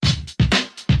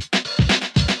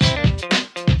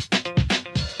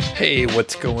Hey,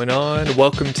 what's going on?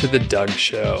 Welcome to The Doug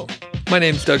Show. My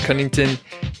name's Doug Cunnington,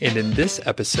 and in this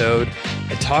episode,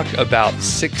 I talk about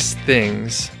 6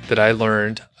 things that I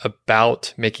learned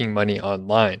about making money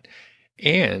online.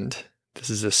 And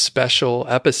this is a special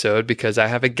episode because I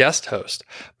have a guest host,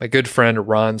 my good friend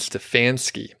Ron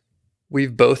Stefanski.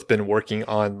 We've both been working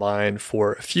online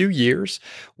for a few years.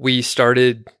 We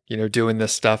started, doing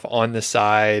this stuff on the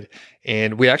side,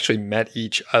 and we actually met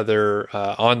each other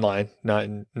online, not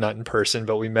in person,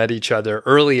 but we met each other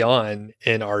early on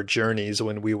in our journeys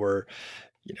when we were,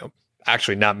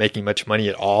 actually not making much money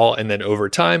at all. And then over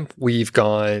time, we've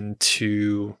gone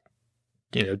to,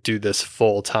 do this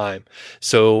full time.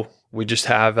 So we just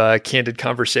have a candid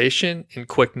conversation. And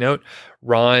quick note,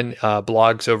 Ron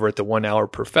blogs over at the 1 Hour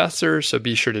Professor, so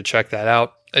be sure to check that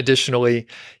out. Additionally,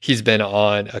 he's been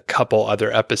on a couple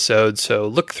other episodes, so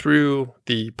look through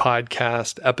the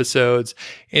podcast episodes.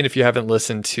 And if you haven't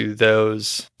listened to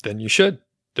those, then you should.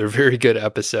 They're very good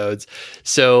episodes.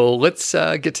 So let's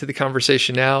get to the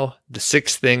conversation now. The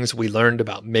 6 things we learned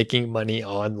about making money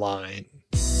online.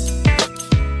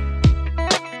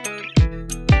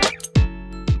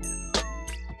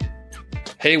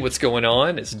 Hey, what's going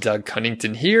on? It's Doug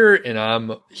Cunnington here, and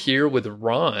I'm here with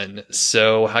Ron.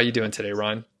 So how you doing today,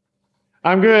 Ron?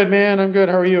 I'm good, man. I'm good.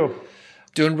 How are you?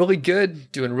 Doing really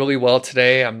good. Doing really well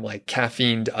today. I'm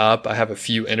caffeined up. I have a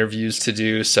few interviews to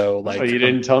do. So oh, you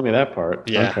didn't tell me that part.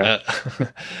 Yeah.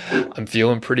 Okay. I'm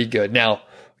feeling pretty good. Now,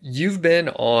 you've been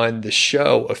on the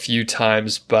show a few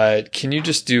times, but can you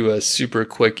just do a super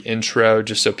quick intro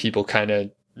just so people kind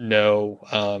of know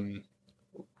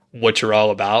what you're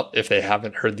all about if they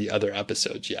haven't heard the other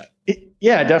episodes yet?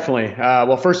 Yeah, definitely.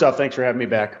 Well, first off, thanks for having me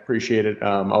back. Appreciate it.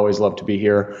 Always love to be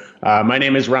here. My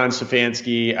name is Ron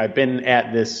Stefanski. I've been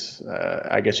at this,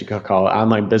 I guess you could call it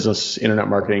online business, internet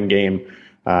marketing game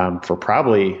for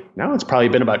it's probably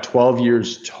been about 12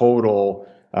 years total,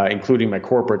 including my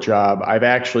corporate job. I've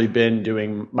actually been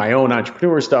doing my own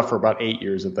entrepreneur stuff for about 8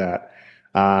 years of that.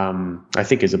 I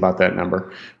think is about that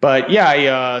number. But yeah,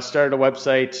 I started a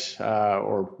website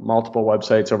or multiple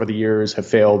websites over the years, have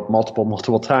failed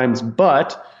multiple times,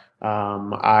 but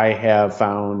I have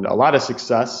found a lot of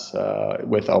success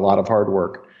with a lot of hard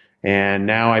work. And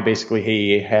now I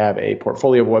basically have a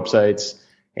portfolio of websites.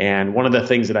 And one of the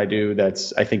things that I do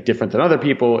that's, I think, different than other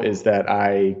people is that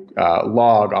I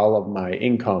log all of my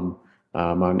income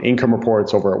on income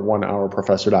reports over at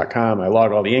onehourprofessor.com. I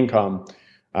log all the income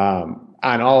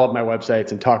on all of my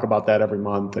websites and talk about that every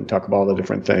month and talk about all the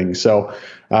different things. So,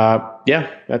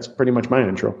 that's pretty much my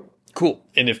intro. Cool.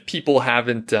 And if people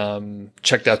haven't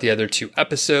checked out the other 2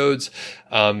 episodes,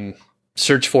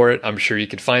 search for it. I'm sure you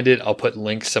could find it. I'll put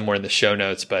links somewhere in the show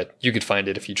notes, but you could find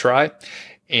it if you try.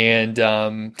 And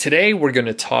today we're going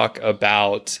to talk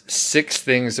about 6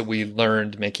 things that we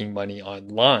learned making money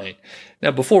online. Now,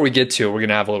 before we get to it, we're going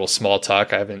to have a little small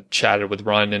talk. I haven't chatted with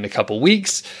Ron in a couple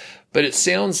weeks, but it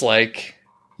sounds like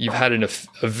you've had an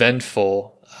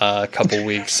eventful couple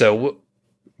weeks. So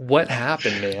what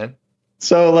happened, man?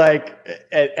 So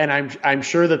and I'm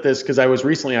sure that this, because I was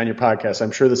recently on your podcast,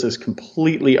 I'm sure this is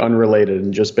completely unrelated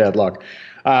and just bad luck.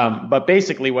 But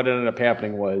basically what ended up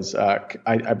happening was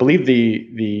I believe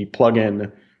the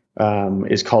plugin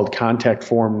is called Contact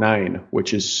Form 9,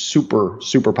 which is super,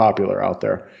 super popular out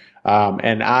there.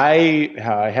 And I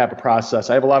have a process.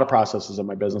 I have a lot of processes in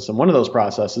my business. And one of those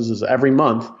processes is every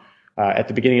month, at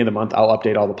the beginning of the month, I'll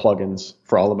update all the plugins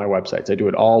for all of my websites. I do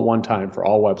it all one time for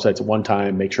all websites at one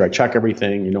time, make sure I check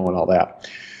everything, and all that.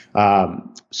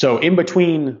 So in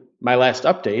between my last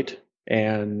update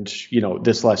and,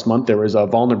 this last month, there was a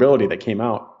vulnerability that came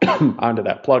out onto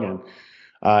that plugin.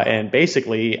 And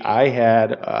basically I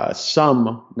had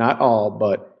some, not all,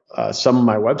 but some of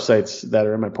my websites that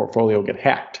are in my portfolio get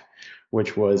hacked,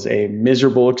 which was a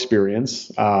miserable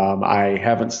experience. I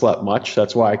haven't slept much.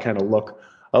 That's why I kind of look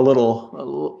a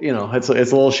little, it's a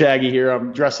little shaggy here.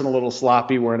 I'm dressing a little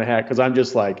sloppy, wearing a hat, because I'm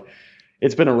just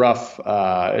it's been a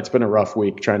rough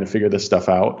week trying to figure this stuff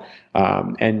out.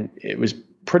 And it was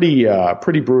pretty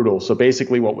brutal. So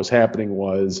basically what was happening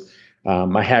was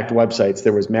my hacked websites,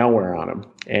 there was malware on them.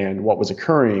 And what was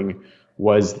occurring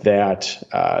was that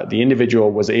the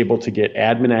individual was able to get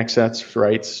admin access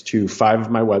rights to 5 of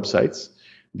my websites.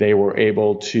 They were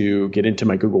able to get into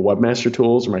my Google Webmaster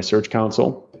Tools or my Search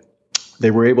Console. They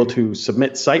were able to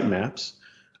submit sitemaps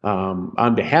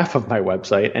on behalf of my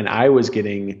website, and I was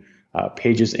getting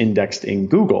pages indexed in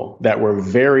Google that were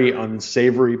very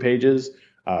unsavory pages.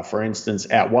 For instance,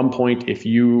 at one point, if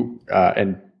you,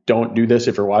 and don't do this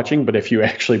if you're watching, but if you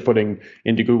actually putting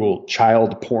into Google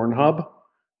child Pornhub,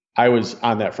 I was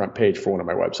on that front page for one of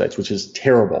my websites, which is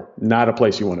terrible. Not a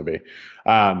place you want to be.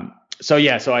 So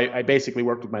I basically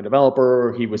worked with my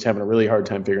developer. He was having a really hard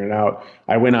time figuring it out.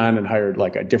 I went on and hired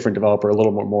like a different developer, a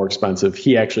little more expensive.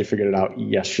 He actually figured it out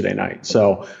yesterday night.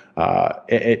 So,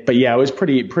 but yeah, it was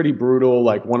pretty brutal.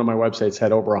 Like one of my websites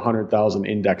had over 100,000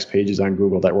 index pages on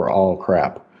Google that were all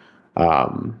crap.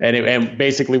 And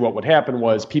basically what would happen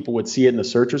was people would see it in the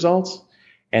search results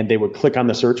and they would click on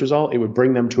the search result. It would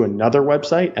bring them to another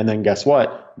website. And then guess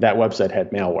what? That website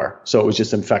had malware. So it was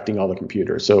just infecting all the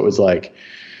computers. So it was like,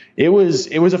 it was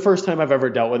the first time I've ever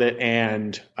dealt with it.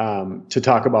 And to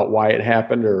talk about why it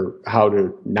happened or how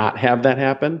to not have that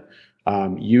happen,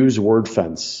 use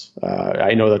WordFence.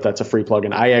 I know that that's a free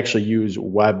plugin. I actually use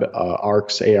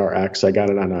WebArx, ARX. I got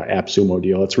it on an AppSumo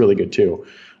deal. It's really good too.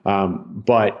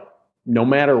 But no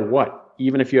matter what,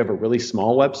 even if you have a really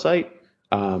small website,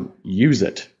 use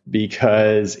it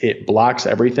because it blocks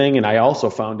everything. And I also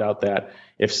found out that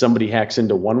if somebody hacks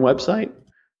into one website,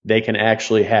 they can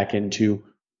actually hack into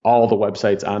all the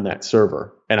websites on that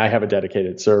server. And I have a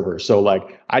dedicated server. So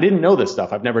like, I didn't know this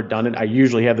stuff. I've never done it. I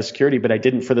usually have the security, but I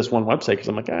didn't for this one website because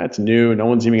I'm like, it's new. No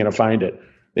one's even going to find it.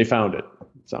 They found it.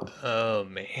 So, oh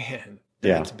man.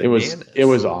 Yeah, it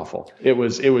was awful. It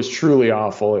was truly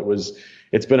awful.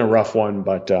 It's been a rough one,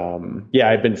 but yeah,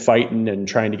 I've been fighting and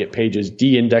trying to get pages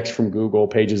de-indexed from Google,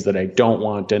 pages that I don't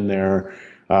want in there.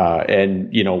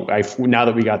 And you know, now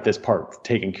that we got this part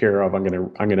taken care of, I'm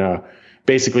gonna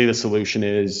basically the solution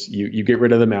is you get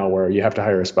rid of the malware. You have to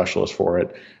hire a specialist for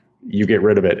it. You get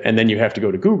rid of it, and then you have to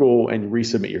go to Google and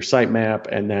resubmit your sitemap,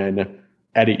 and then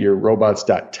edit your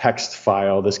robots.txt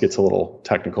file. This gets a little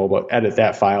technical, but edit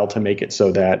that file to make it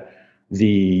so that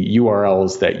the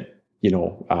URLs that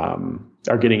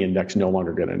are getting indexed no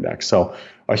longer get indexed. So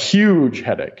a huge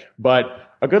headache,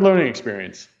 but a good learning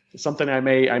experience. Something I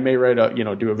may write up,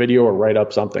 do a video or write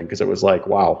up something because it was like,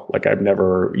 wow, like I've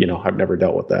never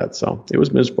dealt with that. So it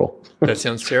was miserable. That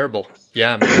sounds terrible.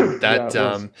 Yeah,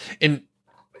 man.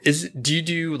 Do you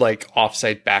do like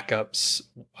offsite backups?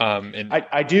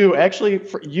 I do actually.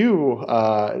 You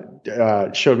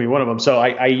showed me one of them. So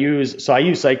I use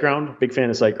SiteGround. Big fan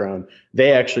of SiteGround.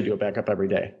 They actually do a backup every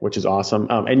day, which is awesome.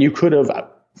 And you could have,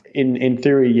 in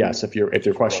theory, yes. If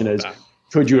your question is,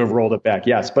 could you have rolled it back?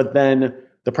 Yes, but then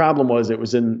the problem was it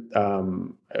was in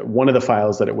one of the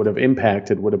files that it would have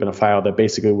impacted would have been a file that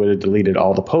basically would have deleted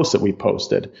all the posts that we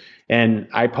posted. And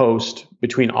I post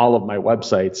between all of my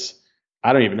websites,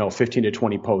 I don't even know, 15 to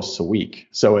 20 posts a week.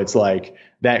 So it's like,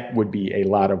 that would be a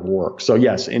lot of work. So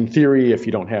yes, in theory, if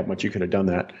you don't have much, you could have done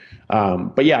that.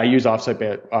 But yeah, I use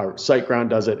SiteGround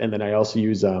does it. And then I also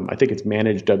use, I think it's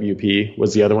Managed WP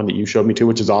was the other one that you showed me to,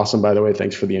 which is awesome, by the way.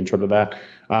 Thanks for the intro to that.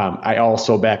 I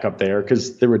also back up there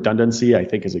because the redundancy I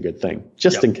think is a good thing,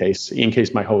 just in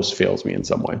case my host fails me in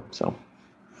some way. So.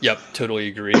 Yep. Totally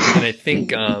agree. And I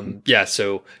think,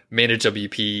 so Managed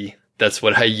WP, that's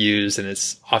what I use, and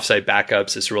it's offsite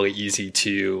backups. It's really easy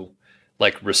to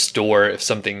like restore if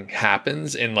something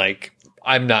happens. And like,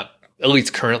 I'm not, at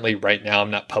least currently right now, I'm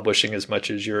not publishing as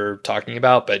much as you're talking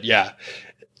about, but yeah,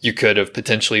 you could have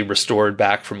potentially restored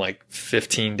back from like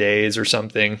 15 days or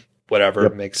something, whatever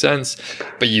makes sense,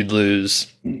 but you'd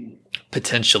lose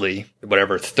potentially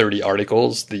 30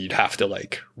 articles that you'd have to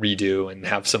like redo and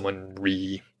have someone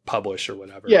publish or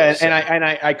whatever. Yeah, so. and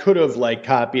I could have like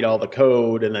copied all the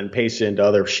code and then pasted into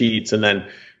other sheets and then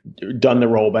done the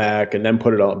rollback and then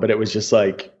put it all. But it was just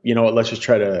like, let's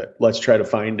try to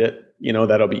find it.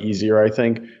 That'll be easier. I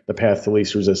think the path to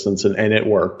least resistance, and it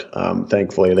worked.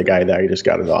 Thankfully, the guy that I just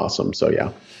got is awesome. So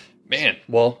yeah, man.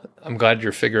 Well, I'm glad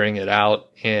you're figuring it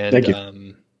out. And thank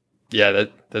you.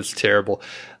 That's terrible.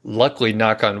 Luckily,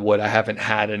 knock on wood, I haven't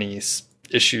had any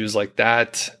issues like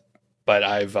that. But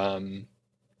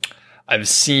I've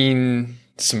seen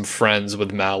some friends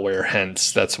with malware,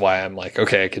 hence that's why I'm like,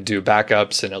 okay, I could do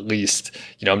backups and at least,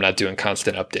 I'm not doing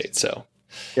constant updates. So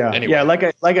anyway. Yeah.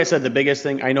 Like I said, the biggest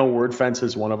thing, I know WordFence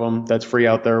is one of them that's free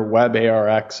out there.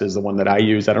 WebArx is the one that I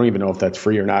use. I don't even know if that's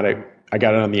free or not. I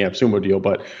got it on the AppSumo deal,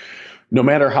 but no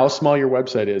matter how small your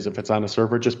website is, if it's on a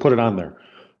server, just put it on there.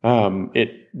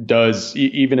 It does,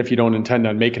 even if you don't intend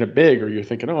on making it big or you're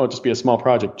thinking, it'll just be a small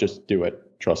project, just do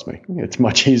it. Trust me. It's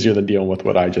much easier than dealing with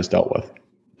what I just dealt with.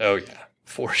 Oh yeah,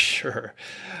 for sure.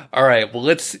 All right. Well,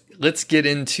 let's get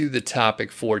into the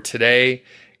topic for today.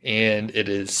 And it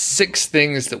is 6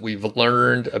 things that we've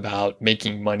learned about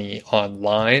making money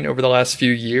online over the last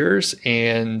few years.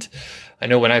 And I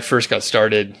know when I first got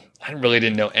started, I really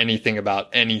didn't know anything about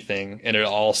anything. And it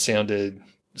all sounded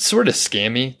sort of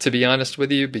scammy, to be honest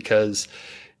with you, because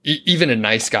even a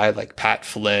nice guy like Pat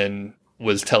Flynn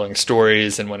was telling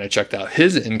stories and when I checked out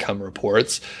his income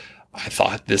reports, I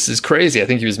thought, this is crazy. I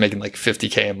think he was making like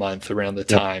 $50K a month around the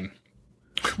time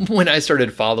when I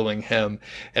started following him.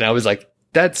 And I was like,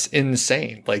 that's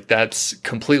insane. Like, that's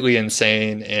completely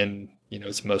insane. And, you know,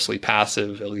 it's mostly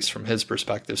passive, at least from his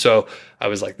perspective. So I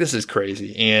was like, this is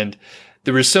crazy. And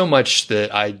there was so much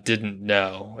that I didn't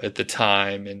know at the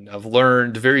time. And I've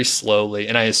learned very slowly.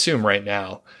 And I assume right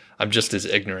now I'm just as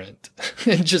ignorant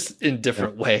and just in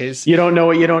different ways. You don't know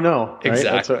what you don't know. Right?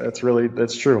 Exactly.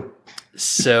 That's true.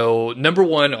 So number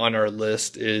one on our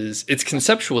list is, it's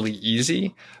conceptually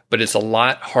easy, but it's a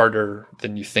lot harder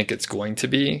than you think it's going to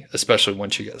be, especially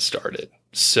once you get started.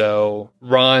 So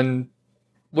Ron,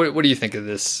 what do you think of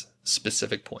this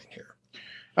specific point here?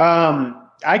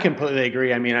 I completely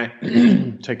agree. I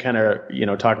mean, to kind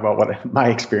of, talk about what my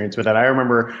experience with it. I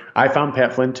remember I found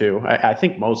Pat Flynn too. I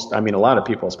think a lot of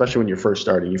people, especially when you're first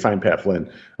starting, you find Pat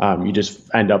Flynn. You just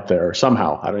end up there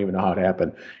somehow. I don't even know how it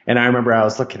happened. And I remember I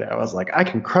was looking at it. I was like, I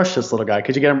can crush this little guy.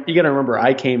 Cause you got to remember,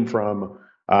 I came from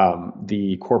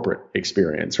the corporate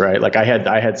experience, right? Like I had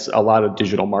a lot of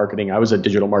digital marketing. I was a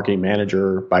digital marketing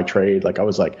manager by trade. Like I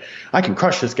was like, I can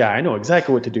crush this guy. I know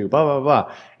exactly what to do, blah, blah,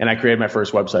 blah. And I created my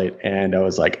first website and I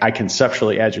was like,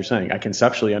 as you're saying, I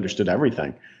conceptually understood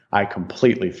everything. I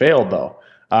completely failed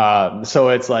though. So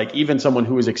it's like, even someone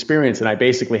who was experienced, and I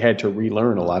basically had to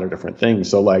relearn a lot of different things.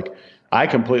 So like, I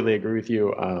completely agree with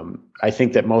you. I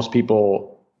think that most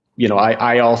people,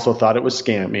 I also thought it was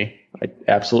scammy. I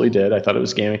absolutely did. I thought it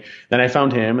was scammy. Then I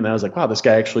found him and I was like, wow, this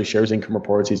guy actually shares income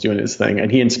reports. He's doing his thing. And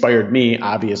he inspired me,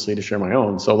 obviously, to share my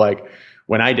own. So like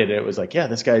when I did it, it was like, yeah,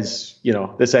 this guy's,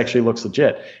 this actually looks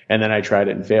legit. And then I tried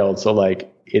it and failed. So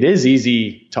like, it is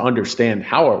easy to understand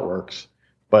how it works,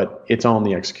 but it's all in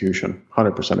the execution.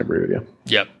 100% agree with you.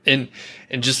 Yep. And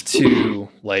just to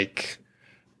like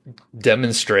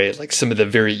demonstrate like some of the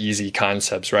very easy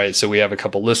concepts, right? So we have a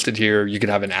couple listed here. You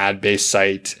can have an ad-based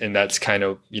site, and that's kind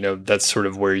of, that's sort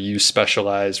of where you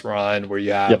specialize, Ron, where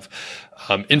you have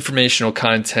informational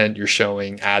content. You're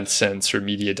showing AdSense or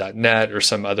media.net or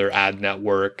some other ad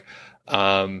network.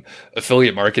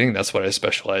 Affiliate marketing, that's what I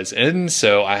specialize in.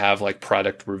 So I have like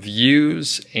product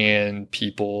reviews, and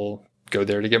people go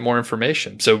there to get more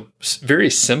information. So very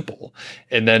simple.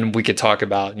 And then we could talk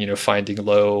about, finding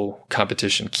low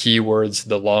competition keywords,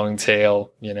 the long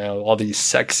tail, all these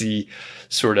sexy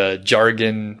sort of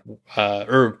jargon,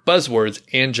 or buzzwords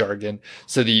and jargon,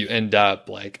 so that you end up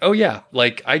like, oh yeah,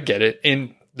 like I get it.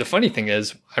 And the funny thing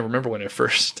is, I remember when I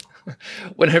first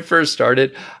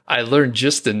started, I learned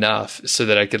just enough so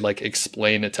that I could like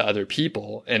explain it to other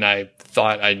people. And I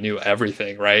thought I knew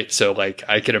everything, right? So like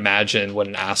I could imagine what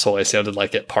an asshole I sounded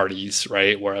like at parties,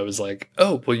 right? Where I was like,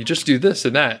 oh, well, you just do this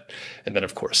and that. And then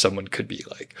of course someone could be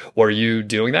like, well, are you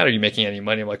doing that? Are you making any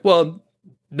money? I'm like, well,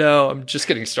 no, I'm just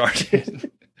getting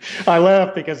started. I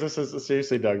laugh because this is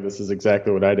seriously, Doug, this is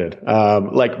exactly what I did.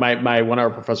 Like my 1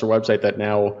 Hour Professor website that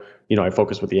now, I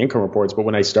focus with the income reports, but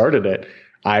when I started it,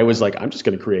 I was like, I'm just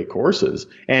going to create courses.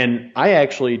 And I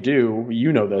actually do,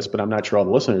 this, but I'm not sure all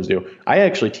the listeners do. I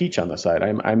actually teach on the side.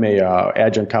 I'm a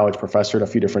adjunct college professor at a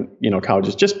few different,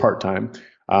 colleges, just part-time,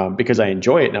 because I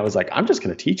enjoy it. And I was like, I'm just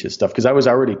going to teach this stuff because I was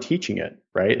already teaching it.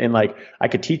 Right. And like, I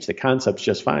could teach the concepts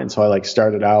just fine. So I like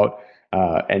started out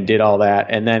and did all that.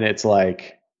 And then it's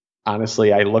like,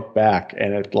 honestly, I look back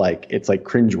and it's like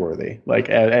cringeworthy, like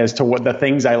as to what the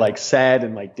things I like said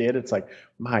and like did. It's like,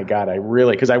 my God,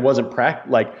 because I wasn't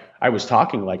like I was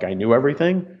talking like I knew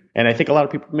everything. And I think a lot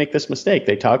of people make this mistake.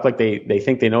 They talk like they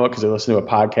think they know it because they listen to a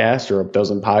podcast or a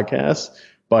dozen podcasts.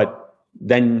 But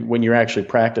then when you're actually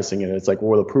practicing it, it's like,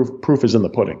 well, the proof is in the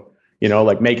pudding,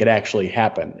 like make it actually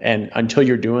happen. And until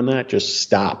you're doing that, just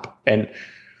stop. And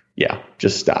yeah,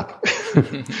 just stop.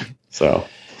 So.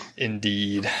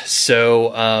 Indeed.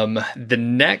 So the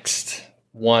next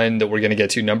one that we're going to get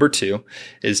to, number 2,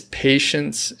 is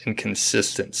patience and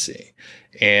consistency.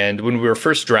 And when we were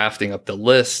first drafting up the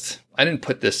list, I didn't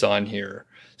put this on here.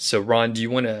 So Ron, do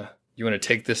you want to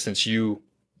take this since you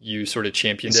sort of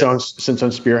championed it? Since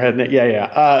I'm spearheading it,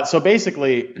 yeah. So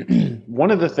basically, one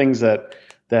of the things that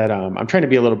I'm trying to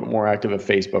be a little bit more active at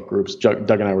Facebook groups. Doug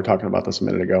and I were talking about this a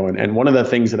minute ago, and one of the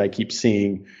things that I keep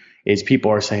seeing is people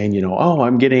are saying, oh,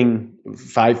 I'm getting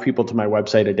 5 people to my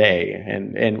website a day,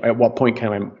 and at what point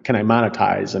can I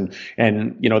monetize? And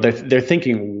they're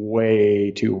thinking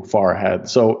way too far ahead.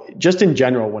 So just in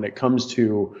general, when it comes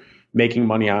to making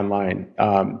money online,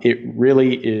 it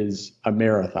really is a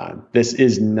marathon. This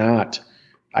is not,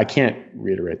 I can't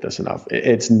reiterate this enough.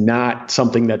 It's not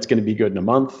something that's going to be good in a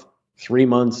month, 3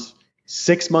 months,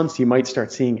 6 months. You might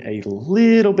start seeing a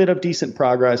little bit of decent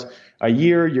progress. A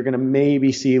year, you're going to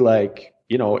maybe see like,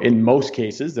 in most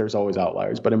cases, there's always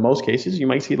outliers, but in most cases, you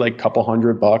might see like a couple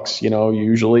 $100,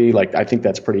 usually. Like, I think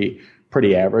that's pretty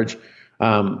average.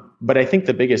 But I think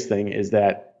the biggest thing is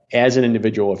that as an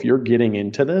individual, if you're getting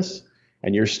into this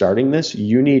and you're starting this,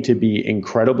 you need to be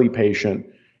incredibly patient,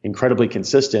 incredibly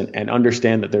consistent, and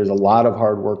understand that there's a lot of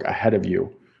hard work ahead of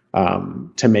you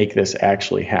to make this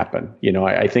actually happen.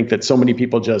 I think that so many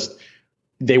people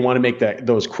they want to make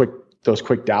those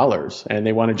quick dollars, and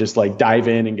they want to just like dive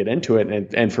in and get into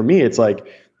it. And for me, it's like,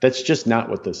 that's just not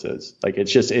what this is. Like,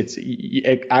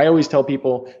 I always tell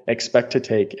people, expect to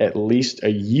take at least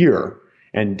a year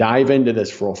and dive into this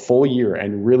for a full year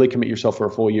and really commit yourself for a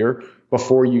full year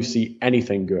before you see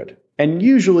anything good. And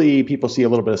usually people see a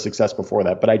little bit of success before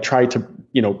that, but I try to,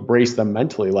 brace them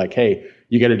mentally like, hey,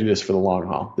 you got to do this for the long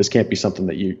haul. This can't be something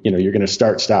that you're going to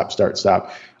start, stop.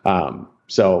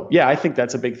 So yeah, I think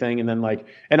that's a big thing. And then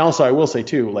and also I will say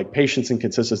too, like, patience and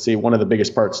consistency, one of the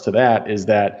biggest parts to that is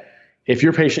that if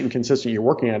you're patient and consistent, you're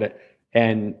working at it.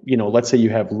 And, let's say you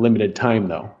have limited time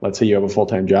though. Let's say you have a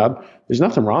full-time job. There's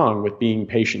nothing wrong with being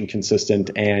patient and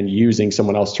consistent and using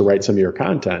someone else to write some of your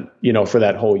content, for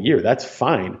that whole year. That's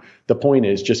fine. The point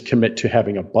is just commit to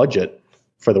having a budget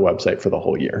for the website for the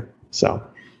whole year. So.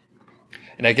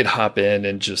 And I could hop in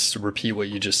and just repeat what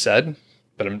you just said,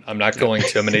 but I'm not going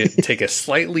to. I'm going to take a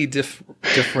slightly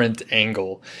different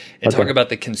angle and talk about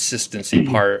the consistency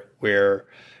part where,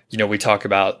 we talk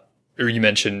about, or you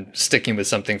mentioned sticking with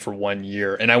something for 1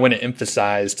 year. And I want to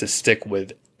emphasize to stick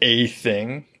with a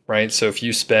thing, right? So if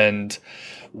you spend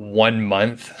 1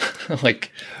 month,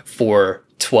 like for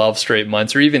 12 straight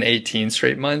months or even 18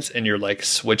 straight months, and you're like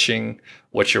switching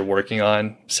what you're working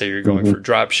on, say you're going for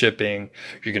drop shipping,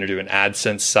 you're going to do an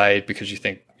AdSense site because you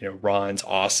think, Ron's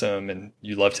awesome and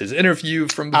you loved his interview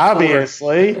from before.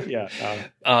 Obviously. Yeah.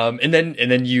 And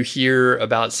then you hear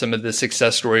about some of the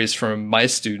success stories from my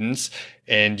students,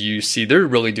 and you see they're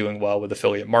really doing well with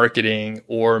affiliate marketing,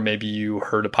 or maybe you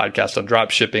heard a podcast on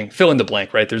drop shipping, fill in the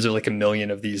blank, right? There's like a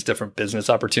million of these different business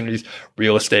opportunities,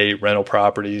 real estate, rental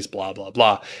properties, blah, blah,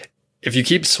 blah. If you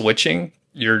keep switching,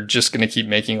 you're just going to keep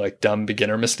making like dumb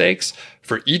beginner mistakes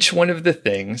for each one of the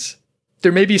things.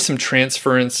 There may be some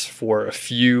transference for a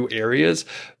few areas,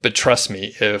 but trust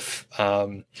me, if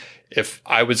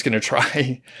I was going to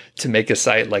try to make a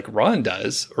site like Ron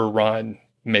does, or Ron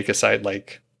make a site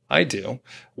like I do,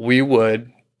 we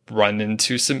would run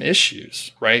into some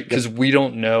issues, right? Because we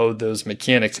don't know those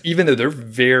mechanics, even though they're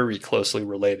very closely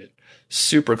related,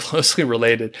 super closely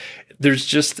related. There's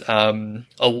just a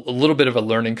little bit of a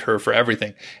learning curve for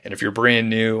everything. And if you're brand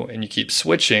new and you keep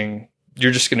switching,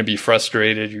 you're just going to be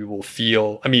frustrated. You will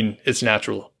feel, it's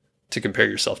natural to compare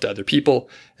yourself to other people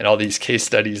and all these case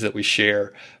studies that we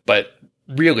share. But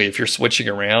really, if you're switching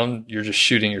around, you're just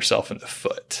shooting yourself in the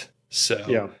foot.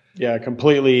 So yeah,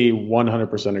 completely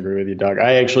 100% agree with you, Doug.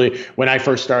 I actually, when I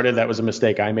first started, that was a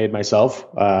mistake I made myself.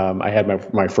 I had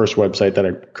my first website that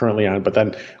I'm currently on, but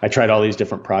then I tried all these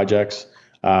different projects.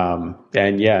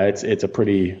 And yeah, it's a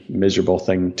pretty miserable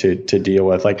thing to deal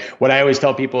with. Like, what I always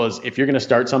tell people is, if you're going to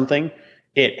start something,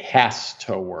 it has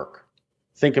to work.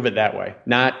 Think of it that way.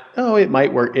 Not, it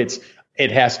might work.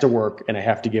 It has to work, and I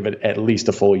have to give it at least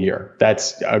a full year.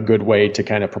 That's a good way to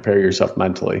kind of prepare yourself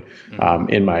mentally,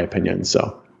 in my opinion.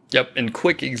 So. Yep. And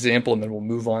quick example, and then we'll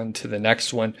move on to the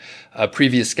next one.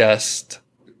 Previous guest,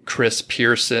 Chris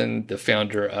Pearson, the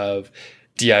founder of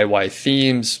DIY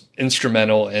Themes,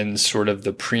 instrumental in sort of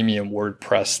the premium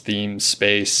WordPress theme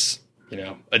space,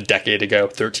 a decade ago,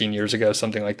 13 years ago,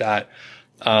 something like that.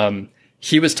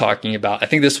 He was talking about, I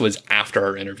think this was after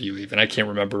our interview even, I can't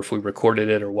remember if we recorded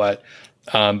it or what.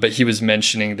 But he was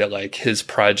mentioning that like his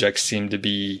projects seem to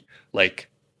be like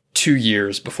 2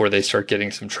 years before they start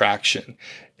getting some traction.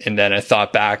 And then I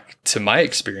thought back to my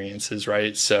experiences,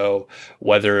 right? So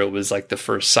whether it was like the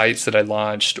first sites that I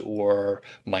launched or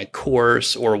my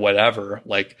course or whatever,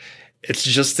 like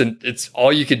it's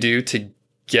all you could do to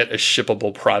get a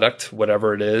shippable product,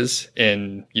 whatever it is,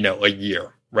 in, a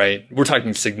year, right? We're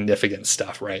talking significant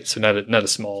stuff, right? So not a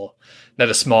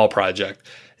small project.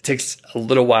 It takes a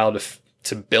little while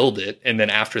to build it. And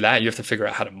then after that, you have to figure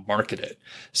out how to market it.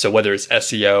 So whether it's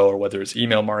SEO or whether it's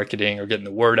email marketing or getting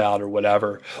the word out or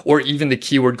whatever, or even the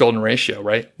keyword golden ratio,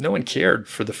 right? No one cared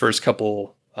for the first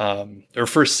couple, or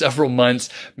first several months,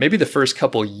 maybe the first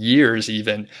couple years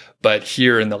even, but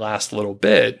here in the last little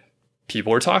bit,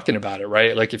 people are talking about it,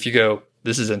 right? Like if you go,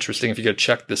 this is interesting. If you go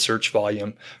check the search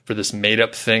volume for this made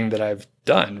up thing that I've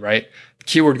done, right? The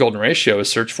keyword golden ratio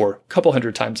is searched for a couple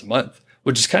hundred times a month,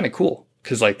 which is kind of cool.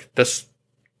 Cause like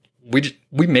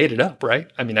we made it up, right?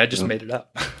 I just made it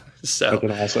up. So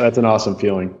that's an awesome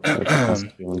feeling.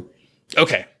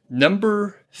 Okay.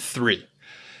 Number 3,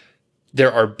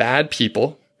 there are bad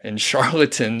people and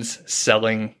charlatans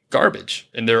selling garbage,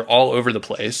 and they're all over the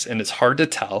place. And it's hard to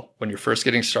tell when you're first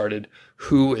getting started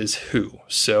who is who.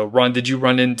 So, Ron, did you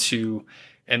run into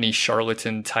any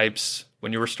charlatan types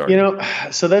when you were starting?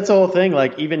 So that's the whole thing.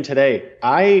 Like even today,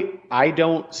 I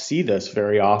don't see this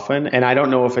very often, and I don't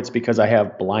know if it's because I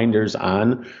have blinders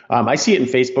on. I see it in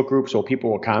Facebook groups where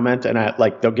people will comment, and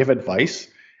they'll give advice,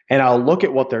 and I'll look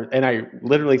at and I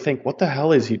literally think, what the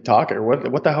hell is he talking, or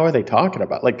what the hell are they talking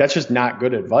about? Like that's just not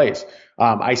good advice.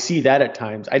 I see that at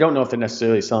times. I don't know if they're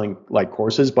necessarily selling like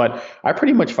courses, but I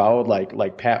pretty much followed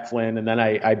like Pat Flynn, and then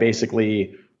I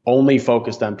basically only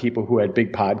focused on people who had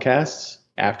big podcasts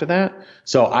after that.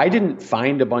 So I didn't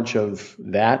find a bunch of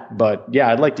that, but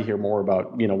yeah, I'd like to hear more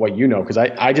about, what because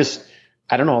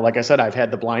I don't know. Like I said, I've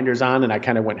had the blinders on and I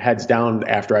kind of went heads down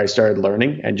after I started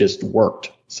learning and just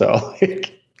worked. So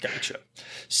gotcha.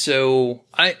 So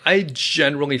I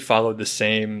generally follow the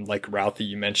same like route that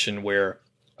you mentioned where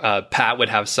Pat would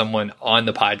have someone on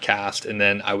the podcast and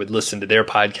then I would listen to their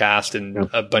podcast and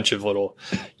a bunch of little,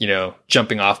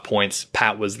 jumping off points.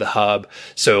 Pat was the hub.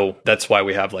 So that's why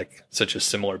we have like such a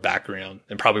similar background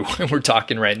and probably why we're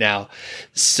talking right now.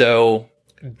 So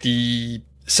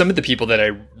some of the people that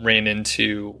I ran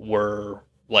into were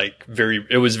like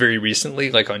it was very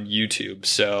recently, like on YouTube.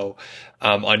 So,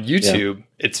 on YouTube,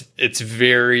 it's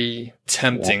very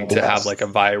tempting to have like a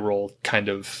viral kind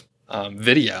of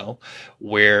video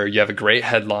where you have a great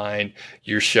headline,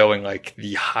 you're showing like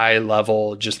the high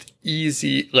level, just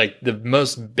easy, like the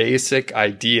most basic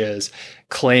ideas,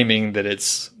 claiming that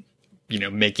it's,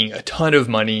 making a ton of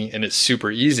money and it's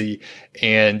super easy.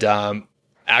 And,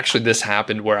 actually this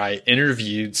happened where I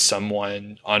interviewed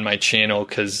someone on my channel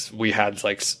because we had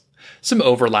like some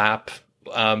overlap,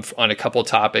 on a couple of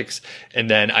topics. And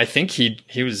then I think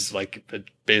he was like,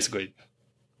 basically,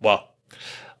 well,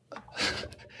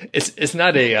 It's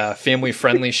not a family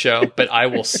friendly show, but I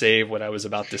will save what I was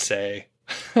about to say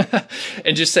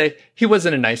and just say he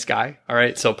wasn't a nice guy. All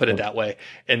right. So I'll put it that way.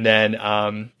 And then,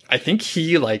 I think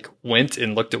he like went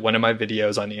and looked at one of my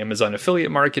videos on Amazon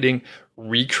affiliate marketing,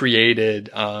 recreated,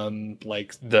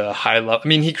 like the high level. I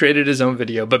mean, he created his own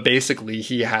video, but basically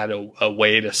he had a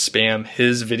way to spam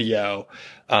his video,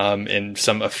 in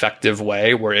some effective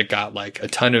way where it got like a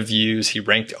ton of views. He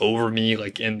ranked over me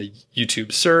like in the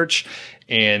YouTube search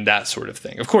and that sort of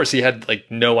thing. Of course, he had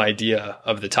like no idea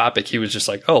of the topic. He was just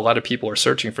like, oh, a lot of people are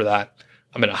searching for that.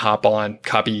 I'm going to hop on,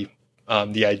 copy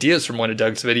the ideas from one of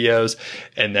Doug's videos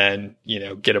and then,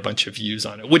 get a bunch of views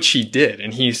on it, which he did.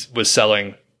 And he was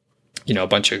selling, a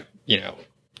bunch of,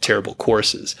 terrible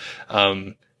courses.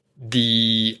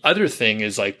 The other thing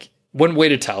is like, one way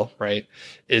to tell, right,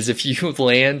 is if you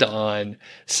land on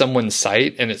someone's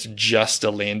site and it's just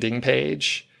a landing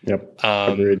page. Yep.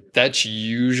 That's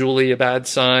usually a bad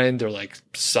sign. They're like,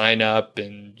 sign up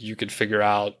and you could figure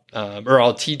out, or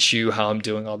I'll teach you how I'm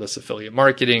doing all this affiliate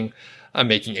marketing. I'm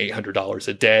making $800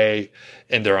 a day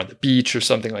and they're on the beach or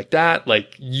something like that.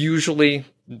 Like usually,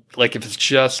 like if it's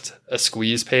just a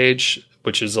squeeze page,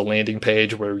 which is a landing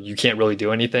page where you can't really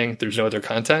do anything, there's no other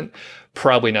content,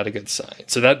 probably not a good sign.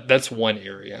 So that's one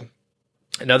area.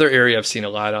 Another area I've seen a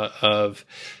lot of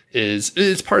is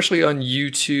it's partially on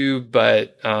YouTube,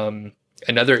 but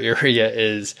another area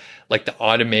is like the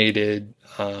automated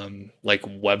like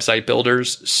website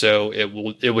builders. So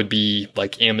it would be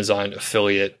like Amazon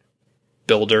affiliate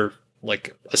builder,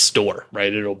 like a store,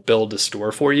 right? It'll build a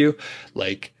store for you,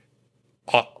 like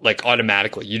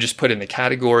automatically. You just put in the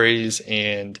categories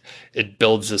and it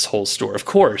builds this whole store. Of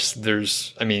course,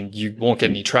 you won't get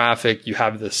any traffic. You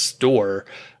have this store.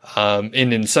 And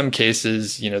in some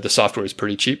cases, the software is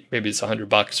pretty cheap. Maybe it's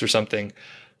 $100 or something.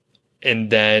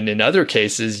 And then in other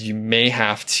cases, you may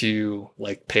have to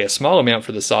like pay a small amount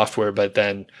for the software, but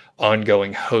then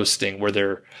ongoing hosting where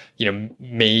they're,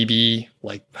 maybe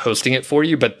like hosting it for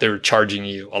you, but they're charging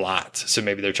you a lot. So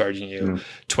maybe they're charging you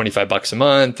 $25 a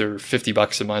month or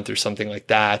 $50 a month or something like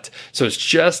that. So it's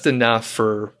just enough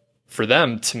for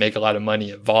them to make a lot of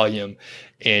money at volume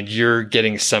and you're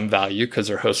getting some value because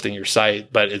they're hosting your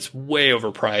site, but it's way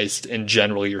overpriced and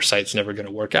generally your site's never going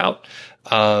to work out.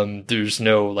 There's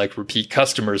no like repeat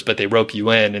customers, but they rope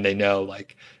you in and they know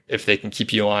like if they can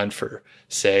keep you on for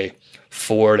say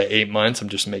 4 to 8 months, I'm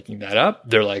just making that up.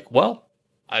 They're like, well,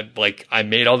 I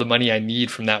made all the money I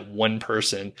need from that one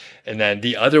person. And then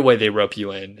the other way they rope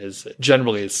you in is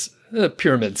generally it's a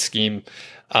pyramid scheme,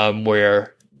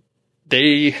 where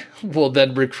they will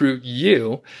then recruit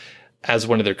you as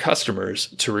one of their customers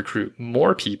to recruit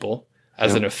more people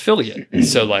as an affiliate.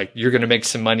 So like you're going to make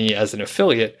some money as an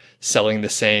affiliate selling the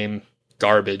same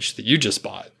garbage that you just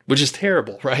bought, which is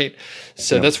terrible, right?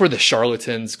 So that's where the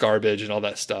charlatans, garbage, and all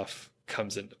that stuff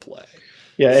comes into play.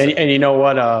 Yeah, and you know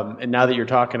what? And now that you're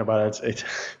talking about it,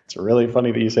 it's really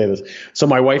funny that you say this. So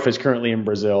my wife is currently in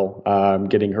Brazil,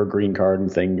 getting her green card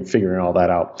and figuring all that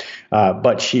out.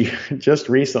 But she just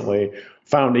recently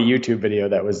found a YouTube video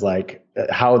that was like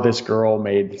how this girl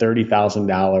made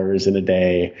 $30,000 in a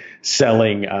day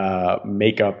selling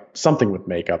makeup, something with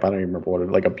makeup. I don't even remember what it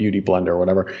was, like a beauty blender or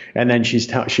whatever. And then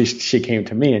she came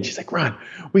to me and she's like, Ron,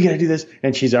 we got to do this.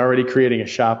 And she's already creating a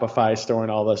Shopify store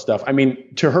and all this stuff. I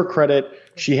mean, to her credit,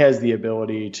 she has the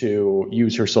ability to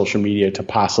use her social media to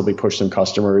possibly push some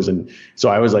customers. And so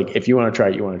I was like, if you want to try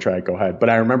it, go ahead. But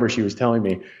I remember she was telling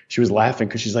me, she was laughing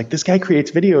because she's like, this guy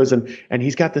creates videos and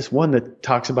he's got this one that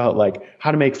talks about like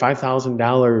how to make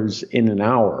 $5,000 in an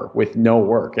hour with no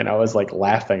work. And I was like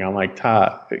laughing. I'm like,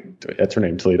 that's her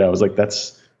name, Toledo. I was like,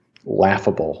 that's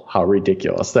laughable how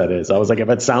ridiculous that is. I was like, if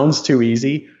it sounds too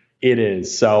easy, it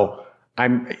is. So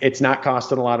it's not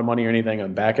costing a lot of money or anything.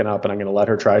 I'm backing up and I'm going to let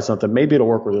her try something. Maybe it'll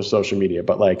work with her social media,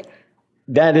 but like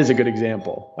that is a good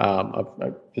example.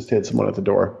 I just hit someone at the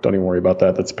door. Don't even worry about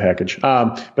that. That's a package.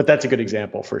 But that's a good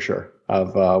example for sure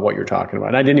of what you're talking about.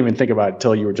 And I didn't even think about it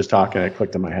until you were just talking. It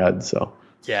clicked in my head. So.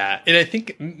 Yeah. And I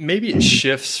think maybe it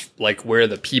shifts like where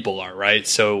the people are, right?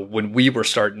 So when we were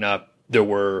starting up, there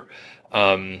were,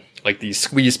 like these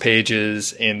squeeze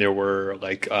pages and there were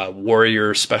like,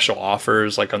 Warrior special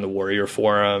offers, like on the Warrior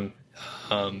forum.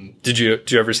 Did you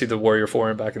ever see the Warrior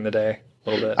forum back in the day? A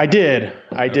little bit. I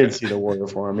did see the Warrior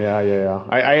forum. Yeah.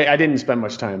 I didn't spend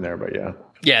much time there, but yeah.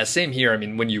 Yeah, same here. I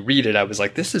mean, when you read it, I was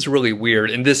like, this is really weird.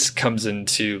 And this comes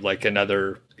into like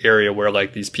another area where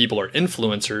like these people are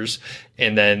influencers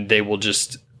and then they will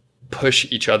just push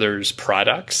each other's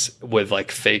products with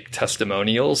like fake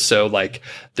testimonials. So like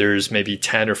there's maybe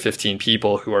 10 or 15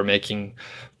 people who are making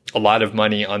a lot of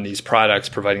money on these products,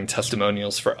 providing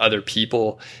testimonials for other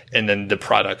people. And then the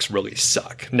products really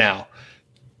suck. Now,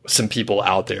 some people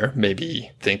out there may be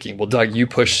thinking, well, Doug, you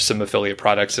push some affiliate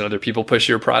products and other people push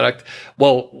your product.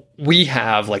 Well, we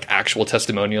have like actual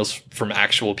testimonials from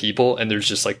actual people and there's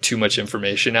just like too much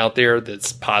information out there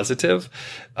that's positive.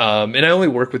 And I only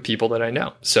work with people that I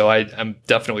know. So I'm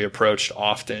definitely approached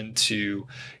often to,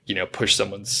 push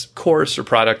someone's course or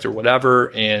product or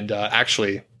whatever. And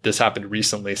actually, this happened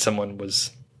recently. Someone was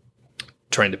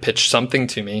trying to pitch something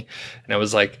to me and I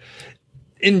was like,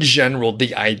 in general,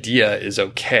 the idea is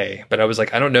okay, but I was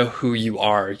like, I don't know who you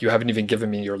are. You haven't even given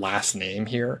me your last name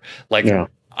here. Like, yeah.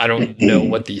 I don't know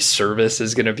what the service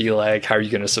is going to be like. How are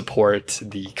you going to support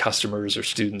the customers or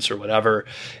students or whatever?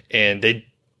 And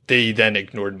they then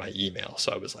ignored my email.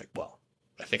 So I was like, well,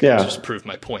 I think I'll just prove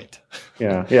my point.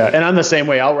 Yeah. And I'm the same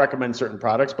way. I'll recommend certain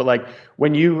products, but like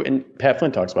and Pat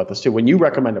Flynn talks about this too, when you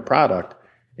recommend a product,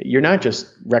 you're not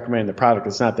just recommending the product.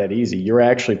 It's not that easy. You're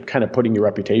actually kind of putting your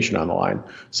reputation on the line.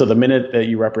 So the minute that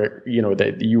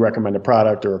that you recommend a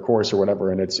product or a course or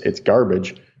whatever, and it's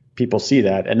garbage, people see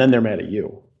that and then they're mad at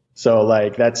you. So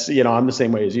like that's, I'm the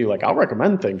same way as you. Like I'll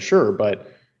recommend things, sure, but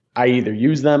I either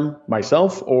use them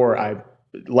myself or I've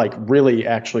like really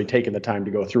actually taken the time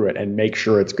to go through it and make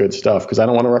sure it's good stuff because I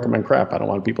don't want to recommend crap. I don't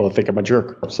want people to think I'm a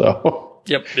jerk. So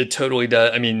yep, it totally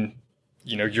does. I mean,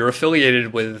 you're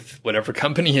affiliated with whatever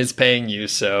company is paying you.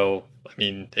 So, I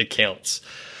mean, it counts.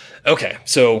 Okay.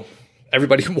 So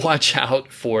everybody watch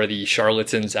out for the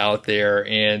charlatans out there.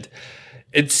 And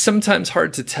it's sometimes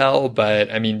hard to tell,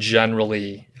 but I mean,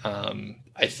 generally,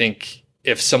 I think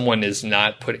if someone is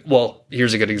not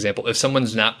here's a good example. If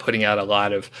someone's not putting out a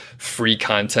lot of free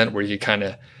content where you kind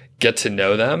of get to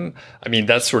know them, I mean,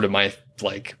 that's sort of my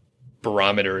like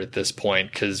barometer at this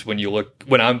point. Cause when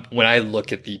I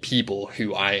look at the people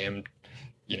who I am,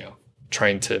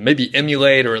 trying to maybe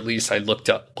emulate, or at least I look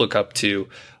up to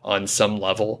on some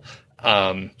level,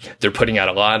 they're putting out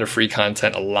a lot of free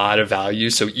content, a lot of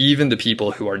value. So even the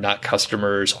people who are not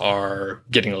customers are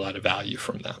getting a lot of value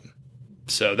from them.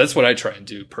 So that's what I try and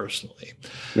do personally.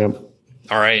 Yep.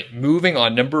 All right. Moving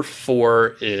on. Number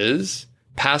 4 is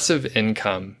passive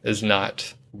income is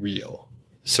not real.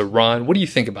 So Ron, what do you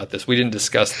think about this? We didn't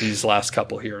discuss these last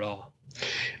couple here at all.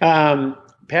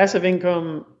 Passive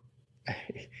income,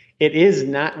 it is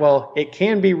not, it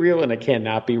can be real and it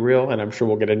cannot be real. And I'm sure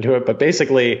we'll get into it, but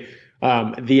basically,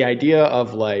 the idea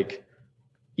of like,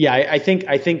 I think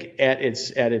at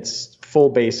its full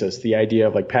basis, the idea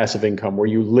of like passive income where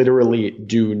you literally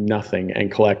do nothing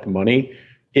and collect money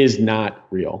is not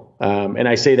real. And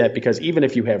I say that because even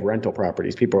if you have rental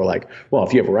properties, people are like, well,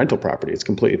 if you have a rental property, it's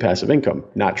completely passive income.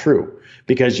 Not true,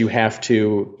 because you have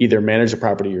to either manage the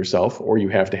property yourself or you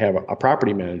have to have a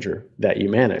property manager that you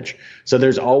manage. So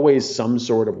there's always some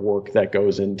sort of work that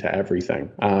goes into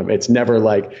everything. It's never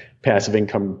like passive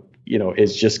income,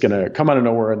 is just going to come out of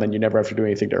nowhere and then you never have to do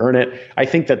anything to earn it. I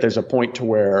think that there's a point to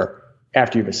where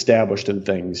after you've established in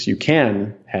things, you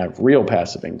can have real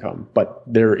passive income, but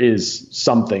there is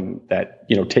something that,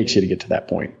 takes you to get to that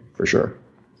point for sure.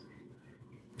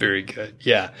 Very good.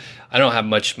 Yeah. I don't have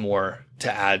much more to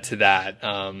add to that.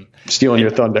 Stealing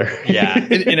your thunder. Yeah.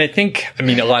 And I think,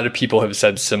 a lot of people have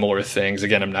said similar things.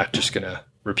 Again, I'm not just going to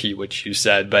repeat what you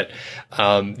said, but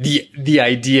the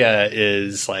idea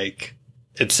is like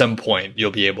at some point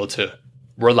you'll be able to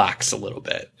relax a little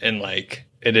bit, and like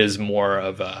it is more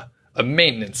of a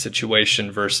maintenance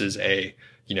situation versus a,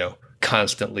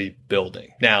 constantly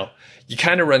building. Now, you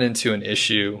kind of run into an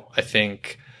issue. I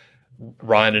think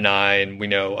Ron and I, and we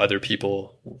know other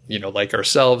people, like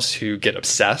ourselves, who get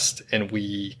obsessed, and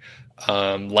we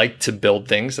like to build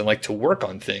things and like to work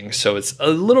on things. So it's a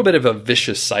little bit of a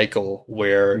vicious cycle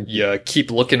where you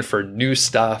keep looking for new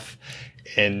stuff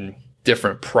and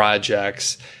different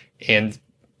projects, and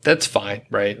that's fine,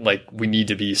 right? Like we need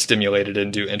to be stimulated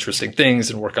and do interesting things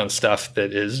and work on stuff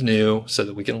that is new so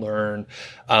that we can learn.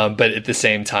 But at the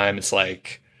same time, it's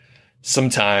like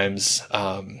sometimes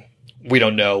we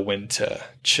don't know when to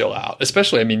chill out.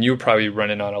 Especially, you were probably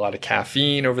running on a lot of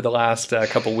caffeine over the last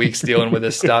couple of weeks dealing with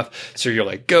this stuff. So you're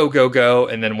like, go, go, go.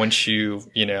 And then once you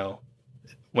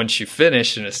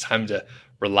finish and it's time to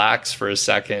relax for a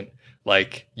second,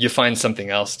 like you find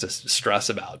something else to stress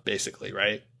about, basically,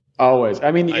 right? Always.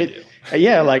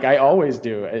 Yeah, like I always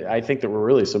do. I think that we're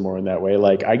really similar in that way.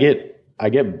 Like I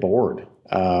get bored.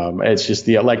 It's just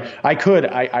I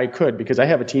could, because I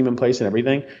have a team in place and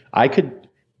everything. I could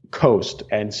coast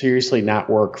and seriously not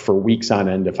work for weeks on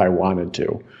end if I wanted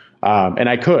to. And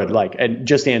I could and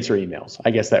just answer emails. I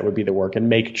guess that would be the work, and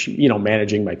make,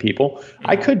 managing my people. Mm-hmm.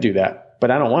 I could do that, but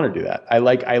I don't want to do that. I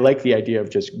like the idea of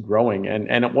just growing.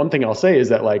 And one thing I'll say is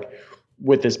that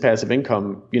with this passive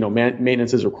income,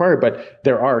 maintenance is required, but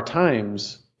there are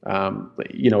times,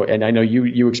 and I know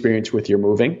you experience with your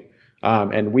moving,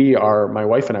 and my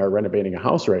wife and I are renovating a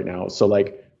house right now. So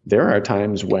there are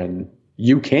times when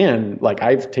you can,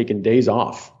 I've taken days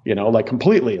off,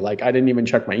 completely, I didn't even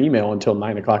check my email until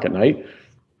 9:00 at night,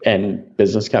 and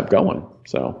business kept going.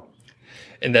 So.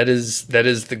 And that is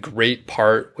the great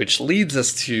part, which leads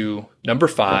us to number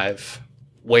 5.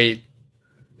 Wait,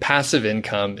 passive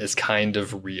income is kind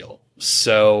of real.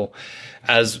 So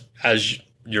as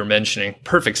you're mentioning,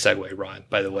 perfect segue, Ron,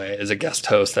 by the way, as a guest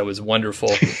host, that was wonderful.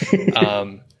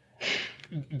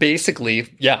 Basically,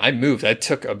 yeah, I moved. I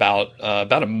took about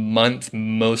a month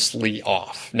mostly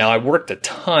off. Now I worked a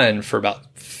ton for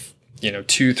about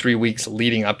 2-3 weeks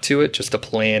leading up to it, just to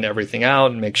plan everything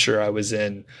out and make sure I was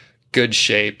in good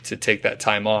shape to take that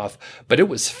time off. But it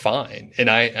was fine. And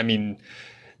I mean,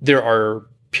 there are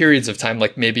periods of time,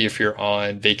 like maybe if you're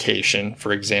on vacation,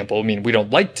 for example. We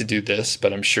don't like to do this,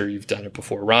 but I'm sure you've done it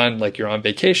before, Ron. Like you're on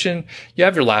vacation, you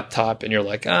have your laptop and you're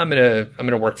like, I'm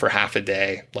gonna work for half a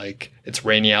day. Like it's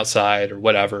rainy outside or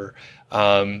whatever.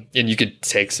 And you could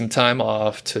take some time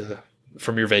off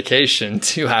from your vacation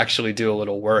to actually do a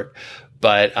little work.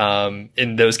 But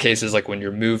in those cases, like when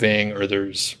you're moving or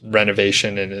there's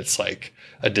renovation and it's like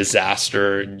a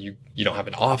disaster and you don't have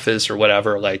an office or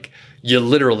whatever, like you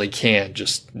literally can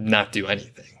just not do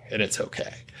anything and it's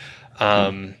okay.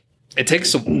 It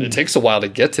takes a while to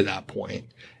get to that point.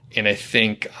 And I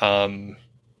think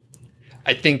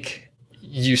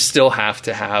you still have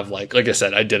to have like I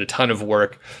said, I did a ton of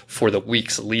work for the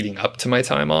weeks leading up to my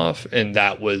time off. And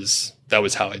that was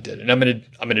how I did it. And I'm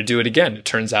going to do it again. It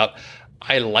turns out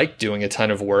I like doing a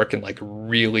ton of work and like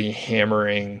really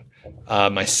hammering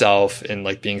myself and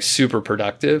like being super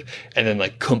productive, and then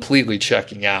like completely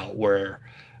checking out where,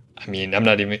 I'm going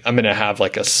to have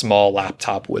like a small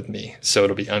laptop with me. So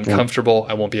it'll be uncomfortable.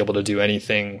 I won't be able to do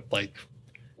anything like,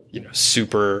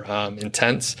 super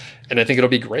intense. And I think it'll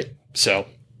be great. So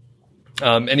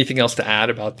anything else to add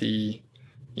about the,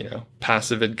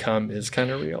 passive income is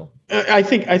kind of real? I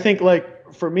think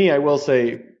like for me, I will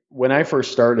say, when I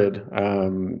first started,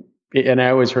 And I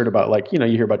always heard about, like, you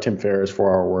hear about Tim Ferriss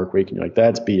 4 Hour Work Week, and you're like,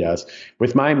 that's BS.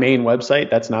 With my main website,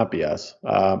 that's not BS.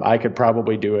 I could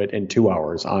probably do it in 2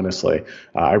 hours, honestly.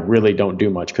 I really don't do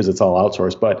much because it's all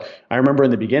outsourced. But I remember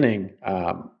in the beginning,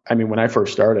 when I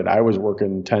first started, I was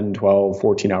working 10, 12,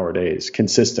 14-hour days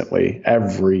consistently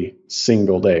every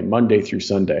single day, Monday through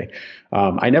Sunday.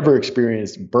 I never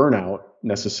experienced burnout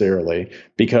necessarily,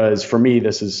 because for me,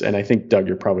 this is, and I think, Doug,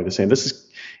 you're probably the same.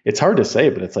 It's hard to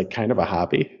say, but it's like kind of a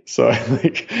hobby. So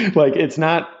like it's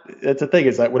not, that's the thing,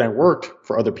 is that when I worked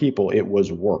for other people, it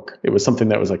was work. It was something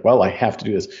that was like, well, I have to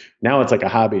do this. Now it's like a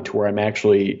hobby to where I'm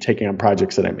actually taking on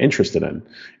projects that I'm interested in,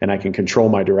 and I can control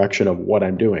my direction of what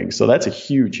I'm doing. So that's a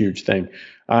huge, huge thing.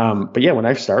 But yeah, when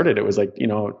I started, it was like,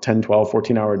 10, 12,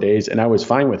 14-hour days, and I was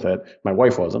fine with it. My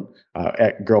wife wasn't,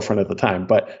 girlfriend at the time.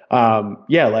 But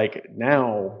yeah, like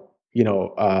now,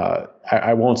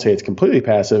 I won't say it's completely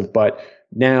passive, but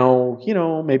now,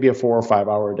 maybe a 4 or 5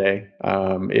 hour day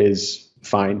is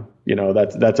fine.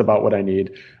 That's about what I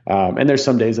need. And there's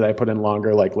some days that I put in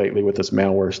longer, like lately with this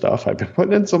malware stuff, I've been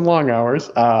putting in some long hours.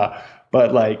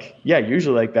 But like, yeah,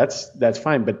 usually like that's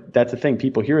fine. But that's the thing.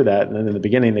 People hear that, and then in the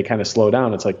beginning they kind of slow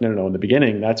down. It's like, no. In the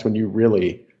beginning, that's when you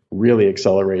really, really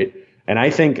accelerate. And I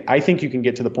think you can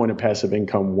get to the point of passive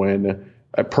income when,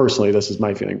 personally, this is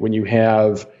my feeling, when you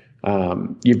have,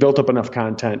 you've built up enough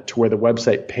content to where the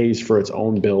website pays for its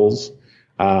own bills,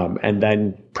 and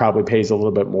then probably pays a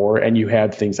little bit more, and you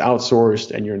have things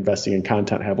outsourced and you're investing in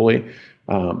content heavily.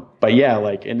 But yeah,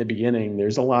 like in the beginning,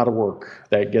 there's a lot of work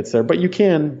that gets there, but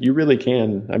you really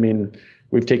can. I mean,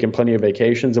 we've taken plenty of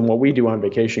vacations, and what we do on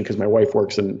vacation, because my wife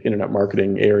works in internet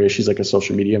marketing area, she's like a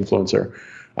social media influencer.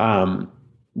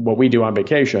 What we do on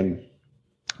vacation,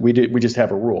 we just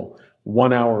have a rule: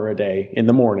 1 hour a day in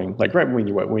the morning, like right when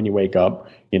you wake up,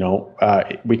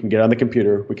 we can get on the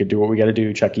computer, we could do what we got to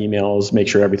do, check emails, make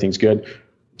sure everything's good,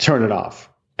 turn it off,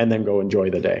 and then go enjoy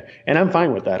the day. And I'm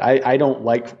fine with that. I don't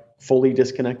like fully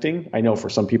disconnecting. I know for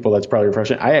some people that's probably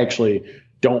refreshing. I actually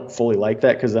don't fully like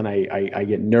that, because then I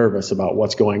get nervous about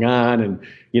what's going on. And,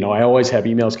 I always have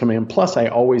emails coming in. Plus, I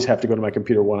always have to go to my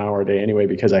computer 1 hour a day anyway,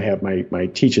 because I have my my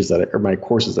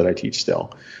courses that I teach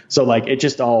still. So like, it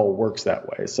just all works that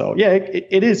way. So yeah,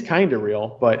 it is kind of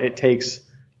real, but it takes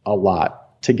a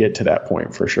lot to get to that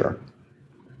point for sure.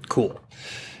 Cool.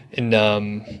 And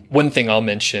one thing I'll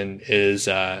mention is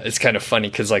it's kind of funny,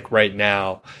 because like right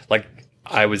now, like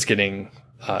I was getting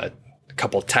a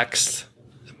couple texts,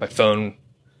 my phone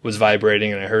was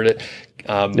vibrating and I heard it.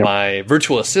 Yep. My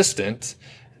virtual assistant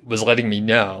was letting me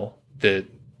know that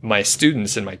my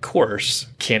students in my course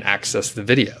can't access the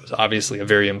videos. Obviously a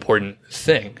very important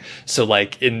thing. So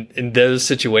like in those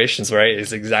situations, right,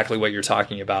 is exactly what you're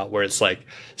talking about, where it's like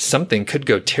something could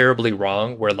go terribly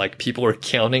wrong, where like people are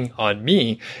counting on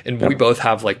me, and we both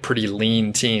have like pretty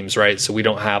lean teams, right? So we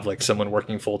don't have like someone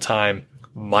working full time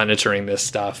monitoring this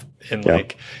stuff. And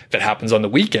like, if it happens on the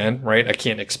weekend, right, I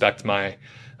can't expect my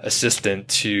assistant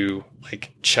to like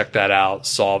check that out,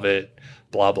 solve it,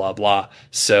 blah, blah, blah.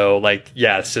 So like,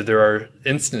 yeah, so there are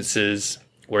instances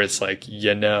where it's like,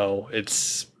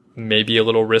 it's maybe a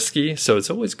little risky. So it's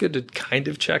always good to kind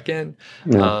of check in.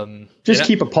 Yeah. Just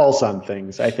keep a pulse on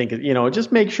things. I think,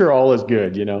 just make sure all is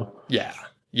good, Yeah.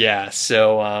 Yeah.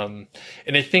 So, and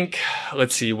I think,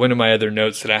 let's see, one of my other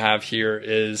notes that I have here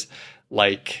is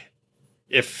like,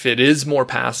 if it is more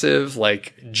passive,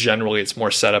 like generally it's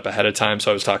more set up ahead of time.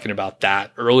 So I was talking about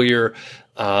that earlier.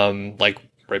 Like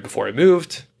right before I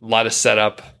moved, a lot of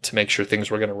setup to make sure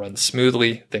things were going to run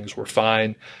smoothly. Things were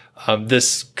fine.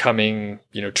 This coming,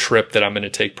 trip that I'm going to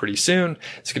take pretty soon,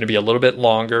 it's going to be a little bit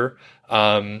longer.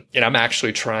 And I'm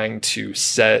actually trying to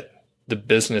set the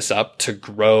business up to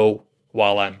grow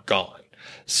while I'm gone.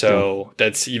 So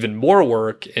that's even more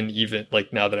work, and even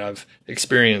like now that I've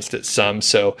experienced it some,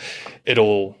 so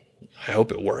I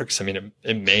hope it works. I mean,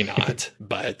 it may not,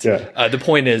 but the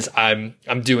point is I'm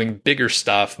doing bigger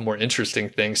stuff, more interesting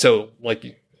things. So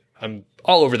like I'm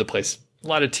all over the place, a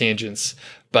lot of tangents,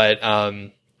 but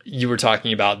you were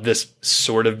talking about this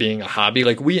sort of being a hobby.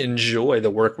 Like we enjoy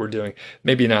the work we're doing,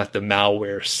 maybe not the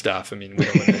malware stuff. I mean, we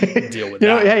don't want to deal with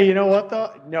that. Hey, you know what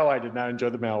though? No, I did not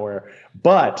enjoy the malware,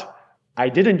 but I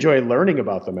did enjoy learning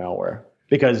about the malware,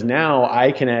 because now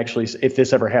I can actually, if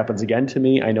this ever happens again to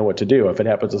me, I know what to do. If it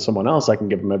happens to someone else, I can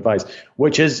give them advice,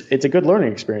 it's a good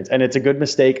learning experience. And it's a good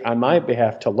mistake on my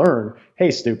behalf to learn,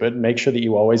 hey, stupid, make sure that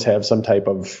you always have some type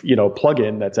of,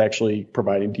 plugin that's actually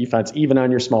providing defense, even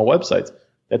on your small websites.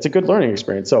 That's a good learning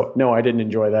experience. So no, I didn't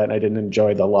enjoy that. And I didn't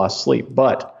enjoy the lost sleep,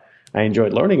 but I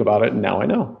enjoyed learning about it. And now I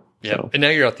know. Yeah. So. And now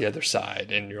you're out the other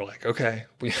side and you're like, okay,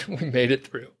 we made it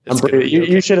through.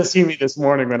 You should have seen me this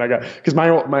morning when because my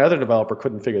other developer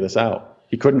couldn't figure this out.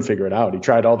 He couldn't figure it out. He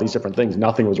tried all these different things.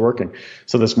 Nothing was working.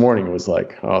 So this morning it was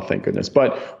like, oh, thank goodness.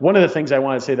 But one of the things I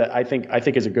want to say that I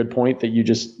think is a good point that you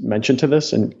just mentioned to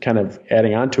this and kind of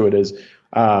adding on to it is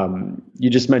you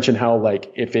just mentioned how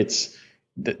like if it's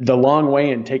the long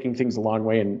way and taking things a long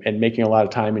way and making a lot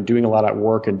of time and doing a lot of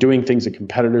work and doing things that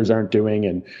competitors aren't doing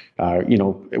and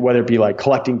whether it be like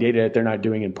collecting data that they're not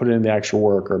doing and put it in the actual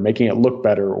work or making it look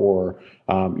better or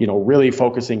really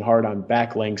focusing hard on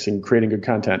backlinks and creating good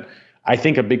content. I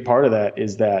think a big part of that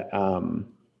is that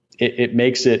it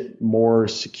makes it more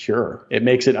secure. It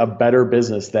makes it a better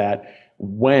business that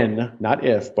when, not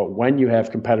if, but when you have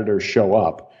competitors show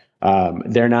up,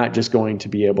 they're not just going to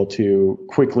be able to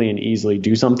quickly and easily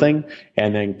do something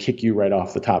and then kick you right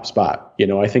off the top spot.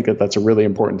 I think that's a really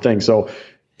important thing. So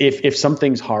if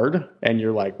something's hard and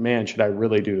you're like, man, should I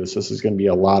really do this? This is going to be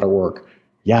a lot of work.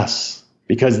 Yes,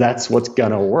 because that's what's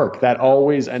going to work. That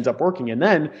always ends up working. And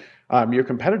then your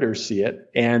competitors see it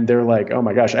and they're like, oh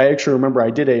my gosh, I actually remember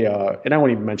I did and I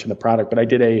won't even mention the product, but I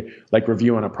did a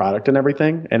review on a product and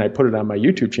everything. And I put it on my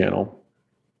YouTube channel.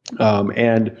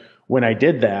 And when I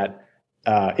did that,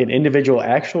 an individual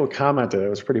actually commented, it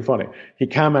was pretty funny. He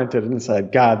commented and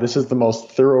said, God, this is the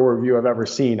most thorough review I've ever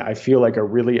seen. I feel like a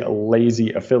really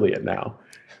lazy affiliate now.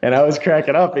 And I was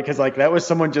cracking up because that was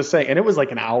someone just saying, and it was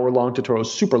like an hour-long tutorial,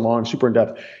 super long, super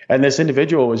in-depth. And this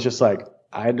individual was just like,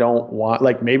 I don't want,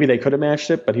 maybe they could have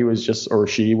matched it, but he was just, or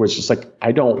she was just like,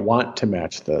 I don't want to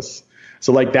match this.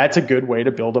 So that's a good way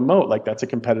to build a moat. That's a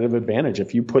competitive advantage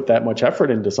if you put that much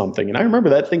effort into something. And I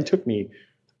remember that thing took me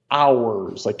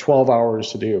hours, 12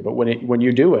 hours to do. But when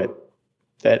you do it,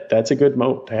 that's a good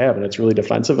moat to have. And it's really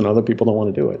defensive and other people don't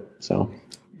want to do it. So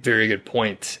very good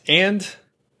point. And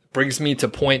brings me to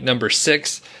point number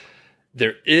 6.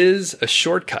 There is a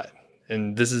shortcut.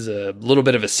 And this is a little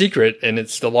bit of a secret, and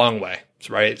it's the long way,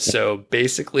 right? So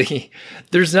basically,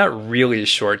 there's not really a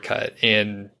shortcut.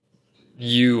 And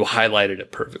you highlighted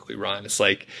it perfectly, Ron. It's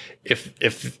like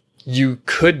if you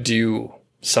could do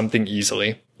something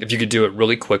easily, if you could do it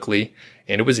really quickly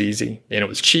and it was easy and it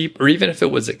was cheap, or even if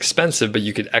it was expensive, but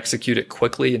you could execute it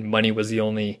quickly and money was the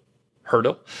only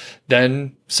hurdle,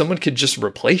 then someone could just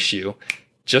replace you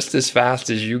just as fast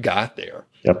as you got there.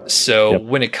 Yep. So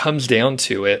when it comes down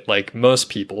to it, most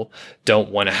people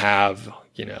don't want to have,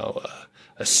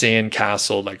 a sand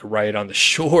castle, right on the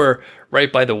shore,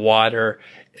 right by the water,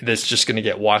 that's just going to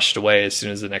get washed away as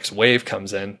soon as the next wave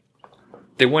comes in.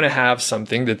 They want to have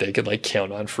something that they could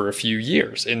count on for a few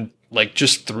years. And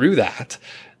just through that,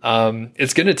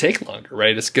 it's going to take longer,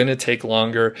 right? It's going to take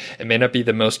longer. It may not be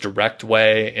the most direct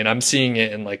way. And I'm seeing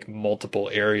it in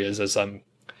multiple areas as I'm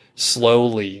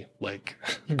slowly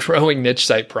growing niche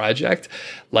site project.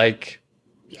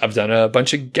 I've done a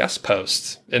bunch of guest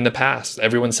posts in the past.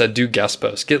 Everyone said, do guest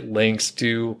posts, get links,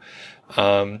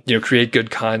 create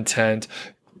good content,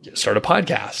 start a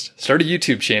podcast, start a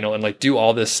YouTube channel, and do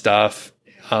all this stuff.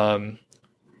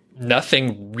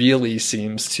 Nothing really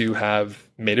seems to have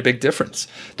made a big difference.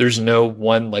 There's no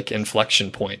one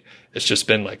inflection point. It's just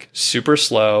been super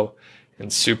slow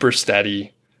and super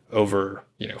steady over,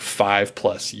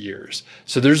 5+ years.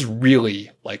 So there's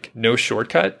really no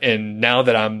shortcut. And now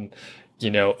that I'm,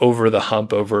 over the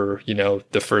hump over,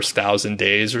 the first 1,000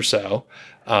 days or so,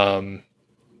 I'm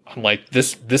like,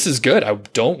 this is good. I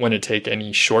don't want to take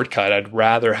any shortcut. I'd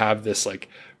rather have this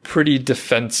pretty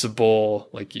defensible,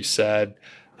 like you said,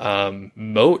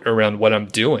 moat around what I'm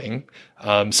doing.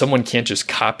 Someone can't just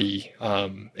copy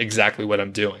exactly what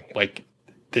I'm doing.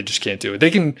 They just can't do it.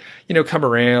 They can, come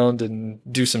around and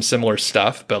do some similar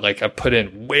stuff, but I've put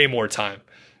in way more time.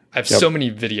 I have so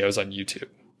many videos on YouTube.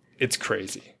 It's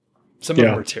crazy. Some of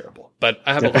them are terrible, but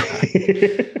I have a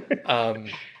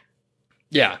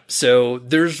lot. So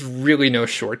there's really no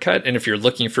shortcut. And if you're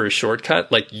looking for a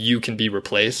shortcut, you can be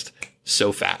replaced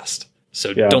so fast.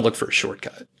 So don't look for a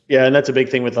shortcut. Yeah. And that's a big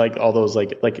thing with all those, you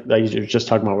were just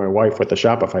talking about my wife with the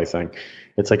Shopify thing.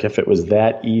 It's if it was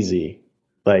that easy,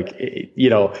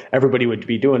 everybody would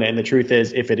be doing it. And the truth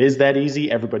is, if it is that easy,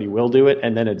 everybody will do it.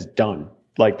 And then it's done.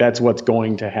 That's what's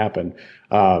going to happen.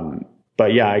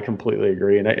 But yeah, I completely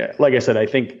agree. And like I said, I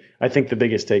think the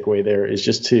biggest takeaway there is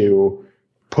just to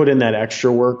put in that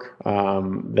extra work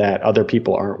that other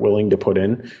people aren't willing to put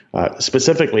in.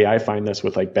 Specifically, I find this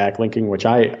with backlinking, which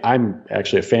I'm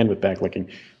actually a fan with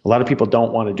backlinking. A lot of people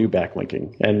don't want to do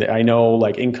backlinking. And I know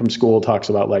Income School talks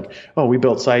about oh, we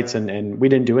built sites and we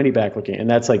didn't do any backlinking. And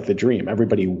that's the dream.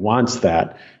 Everybody wants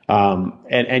that.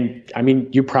 And I mean,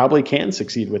 you probably can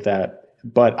succeed with that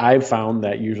But I've found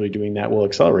that usually doing that will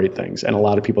accelerate things. And a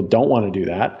lot of people don't want to do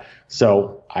that.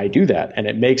 So I do that. And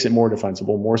it makes it more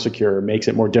defensible, more secure, makes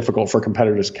it more difficult for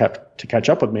competitors to catch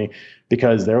up with me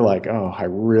because they're like, oh, I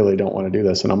really don't want to do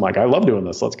this. And I'm like, I love doing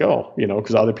this. Let's go.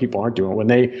 Because other people aren't doing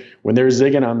it. When they're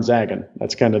zigging, I'm zagging.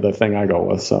 That's kind of the thing I go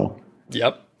with. So.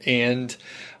 Yep. And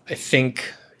I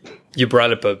think you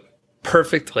brought up a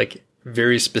perfect,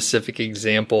 very specific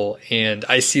example. And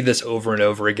I see this over and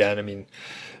over again. I mean,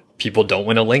 people don't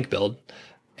win a link build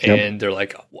and they're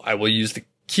like, I will use the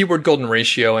keyword golden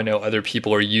ratio. I know other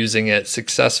people are using it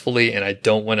successfully and I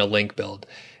don't want a link build.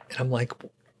 And I'm like,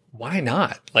 why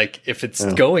not? If it's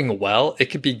going well, it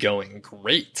could be going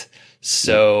great.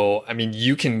 So, I mean,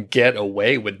 you can get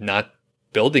away with not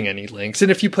building any links. And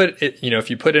if you put it, if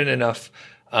you put in enough,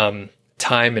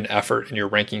 time and effort and you're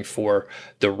ranking for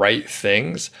the right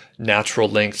things, natural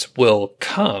links will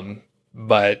come,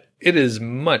 but it is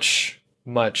much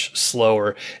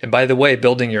slower. And by the way,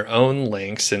 building your own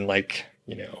links and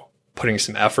putting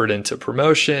some effort into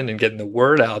promotion and getting the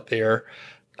word out there,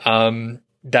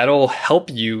 that'll help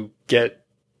you get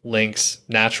links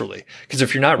naturally. Because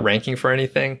if you're not ranking for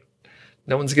anything,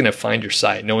 no one's going to find your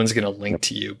site. No one's going to link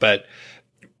to you. But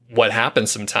what happens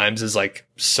sometimes is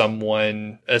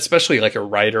someone, especially a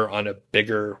writer on a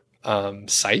bigger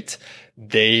site,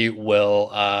 they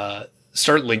will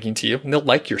start linking to you and they'll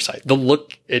like your site. They'll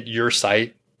look at your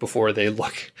site before they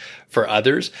look for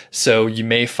others. So you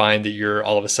may find that you're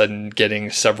all of a sudden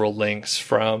getting several links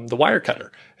from the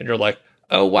Wirecutter and you're like,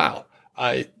 oh, wow,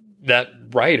 that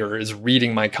writer is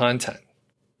reading my content.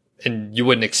 And you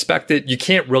wouldn't expect it. You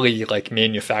can't really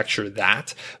manufacture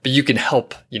that, but you can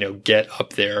help, get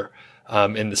up there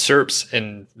in the SERPs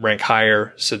and rank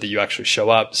higher so that you actually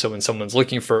show up. So when someone's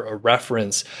looking for a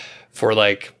reference for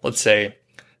let's say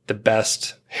the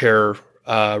best hair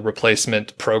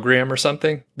replacement program or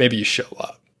something, maybe you show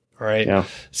up. All right. Yeah.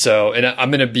 So, and I'm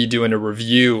going to be doing a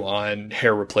review on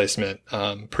hair replacement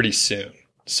pretty soon.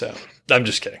 So I'm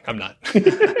just kidding. I'm not.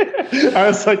 I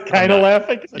was kind of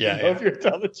laughing. Yeah. If you're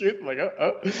telling the truth, I'm like,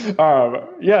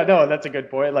 yeah, no, that's a good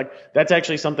point. That's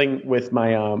actually something with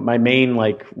my, my main,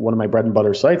 one of my bread and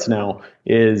butter sites now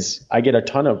is I get a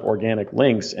ton of organic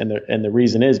links. And the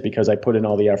reason is because I put in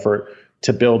all the effort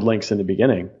to build links in the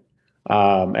beginning.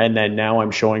 And then now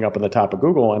I'm showing up at the top of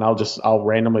Google and I'll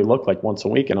randomly look once a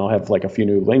week and I'll have a few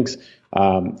new links.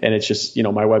 And it's just,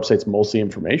 my website's mostly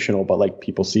informational, but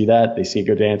people see that, they see a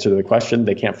good answer to the question,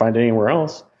 they can't find it anywhere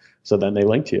else. So then they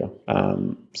link to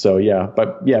you. So yeah,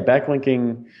 but yeah,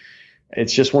 backlinking,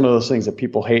 it's just one of those things that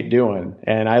people hate doing.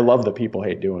 And I love that people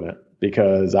hate doing it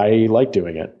because I like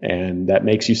doing it and that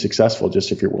makes you successful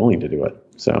just if you're willing to do it.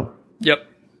 So. Yep.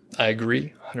 I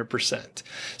agree 100%.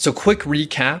 So quick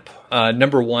recap.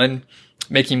 Number one,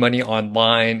 making money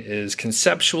online is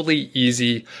conceptually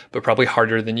easy, but probably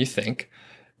harder than you think.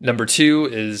 Number two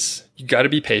is you got to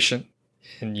be patient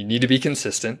and you need to be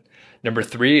consistent. Number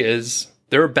three is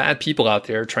there are bad people out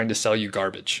there trying to sell you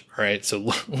garbage. All right.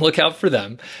 So look out for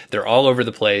them. They're all over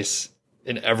the place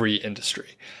in every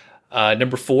industry.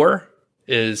 Number four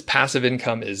is passive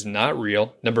income is not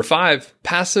real. Number five,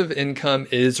 passive income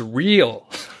is real.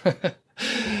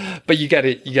 But you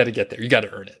gotta get there. You gotta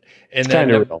earn it. And it's then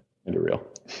kind of real.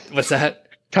 What's that?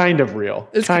 Kind of real.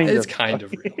 It's kind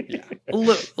of real. Yeah.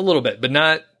 A little bit, but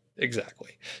not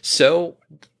exactly. So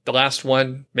the last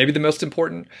one, maybe the most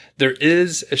important, there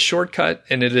is a shortcut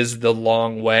and it is the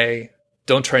long way.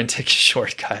 Don't try and take a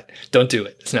shortcut. Don't do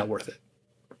it. It's not worth it.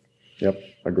 Yep.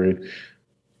 Agreed.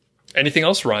 Anything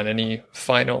else, Ron? Any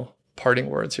final parting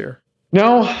words here?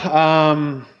 No.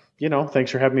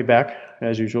 Thanks for having me back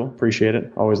as usual. Appreciate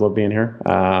it. Always love being here.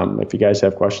 If you guys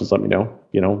have questions, let me know,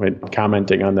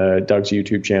 commenting on the Doug's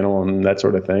YouTube channel and that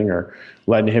sort of thing, or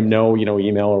letting him know,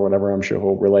 email or whatever. I'm sure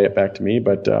he'll relay it back to me,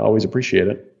 but always appreciate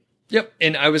it. Yep.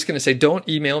 And I was going to say, don't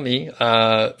email me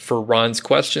for Ron's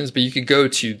questions, but you could go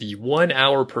to the 1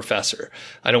 Hour Professor.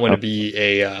 I don't want to be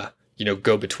a,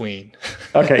 go-between.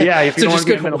 Okay. Yeah. If you so don't just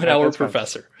go to 1 Hour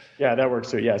Professor. Yeah, that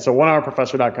works too. Yeah. So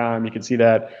 1hourprofessor.com. You can see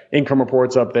that income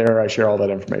reports up there. I share all that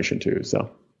information too.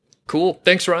 So cool.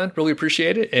 Thanks, Ron. Really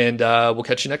appreciate it. And we'll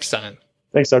catch you next time.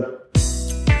 Thanks, Doug.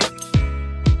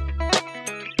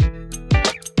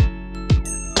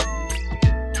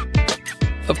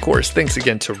 Of course, thanks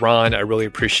again to Ron. I really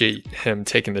appreciate him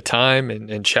taking the time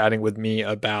and chatting with me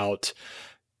about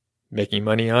making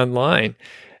money online.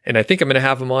 And I think I'm going to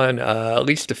have him on at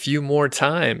least a few more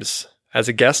times as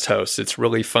a guest host. It's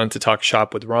really fun to talk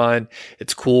shop with Ron.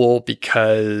 It's cool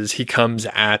because he comes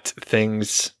at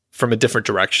things from a different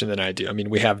direction than I do. I mean,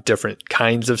 we have different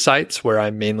kinds of sites where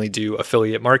I mainly do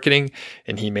affiliate marketing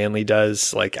and he mainly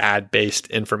does like ad-based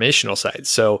informational sites.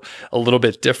 So a little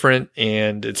bit different,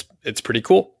 and it's pretty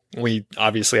cool. We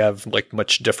obviously have like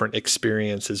much different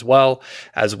experience as well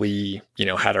as we,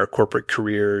 had our corporate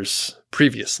careers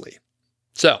previously.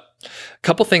 So a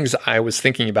couple things I was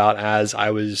thinking about as I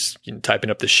was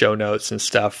typing up the show notes and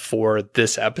stuff for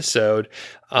this episode.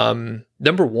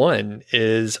 Number one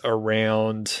is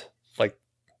around like,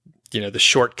 the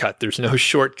shortcut. There's no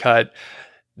shortcut.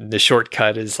 The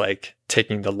shortcut is like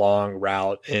taking the long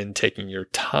route and taking your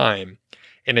time.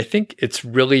 And I think it's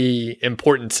really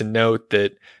important to note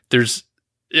that there's,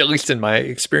 at least in my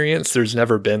experience, there's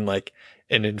never been like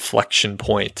an inflection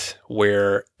point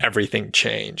where everything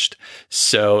changed.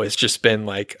 So it's just been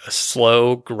like a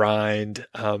slow grind,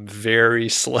 very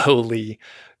slowly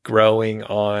growing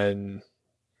on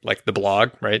like the blog,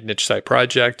 right? Niche Site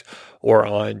Project, or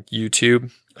on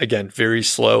YouTube. Again, very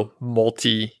slow,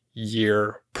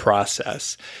 multi-year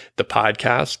process. The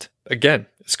podcast, again,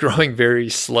 it's growing very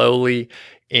slowly.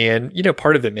 And,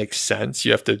 part of it makes sense.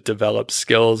 You have to develop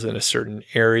skills in a certain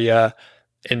area.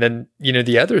 And then,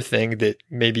 the other thing that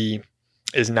maybe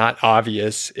is not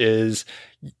obvious is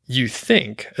you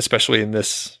think, especially in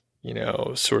this,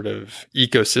 sort of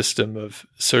ecosystem of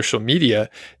social media,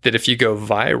 that if you go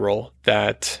viral,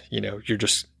 that, you're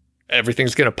just,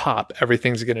 everything's going to pop,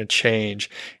 everything's going to change.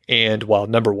 And while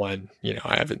number one,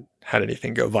 I haven't had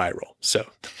anything go viral. So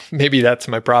maybe that's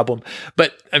my problem.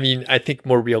 But I mean, I think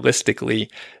more realistically,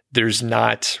 there's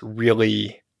not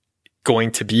really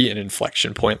going to be an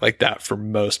inflection point like that for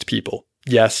most people.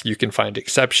 Yes, you can find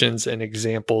exceptions and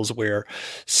examples where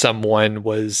someone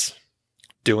was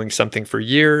doing something for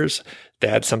years, they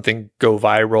had something go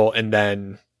viral, and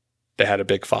then they had a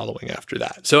big following after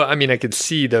that. So, I mean, I could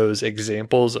see those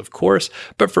examples, of course,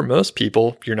 but for most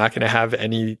people, you're not going to have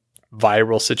any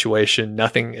viral situation.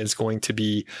 Nothing is going to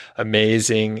be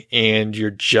amazing, and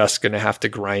you're just going to have to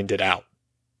grind it out.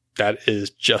 That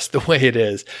is just the way it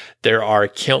is. There are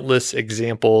countless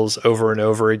examples over and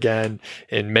over again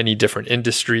in many different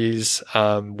industries,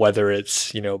 whether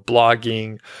it's,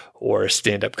 blogging or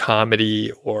stand-up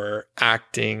comedy or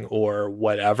acting or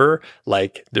whatever.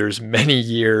 Like, there's many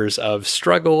years of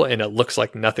struggle and it looks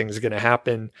like nothing's going to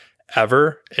happen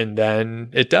ever. And then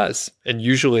it does. And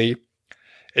usually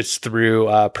it's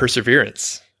through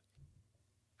perseverance.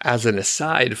 As an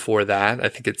aside for that, I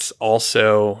think it's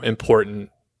also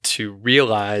important to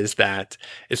realize that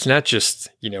it's not just,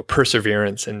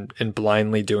 perseverance and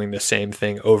blindly doing the same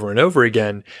thing over and over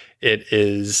again. It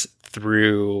is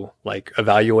through like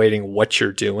evaluating what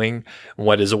you're doing,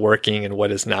 what is working and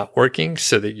what is not working,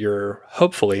 so that you're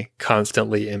hopefully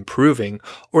constantly improving,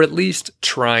 or at least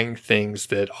trying things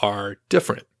that are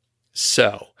different.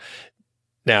 So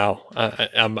now,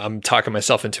 I'm talking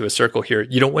myself into a circle here.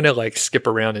 You don't want to like skip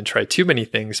around and try too many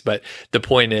things, but the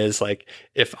point is, like,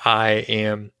 if I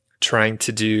am trying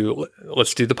to do,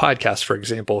 let's do the podcast, for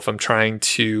example, if I'm trying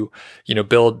to,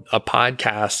 build a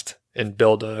podcast and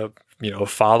build a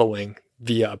following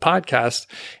via a podcast,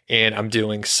 and I'm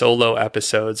doing solo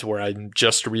episodes where I'm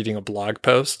just reading a blog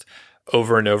post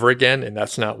over and over again, and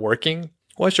that's not working,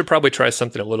 well, I should probably try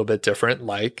something a little bit different,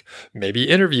 like maybe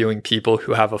interviewing people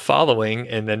who have a following,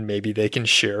 and then maybe they can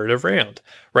share it around,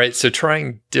 right? So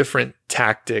trying different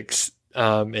tactics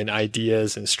and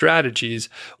ideas and strategies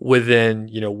within,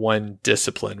 one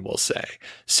discipline, we'll say.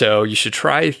 So you should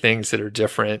try things that are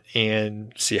different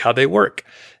and see how they work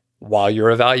while you're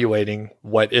evaluating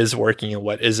what is working and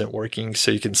what isn't working,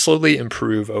 so you can slowly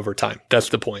improve over time. That's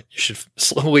the point. You should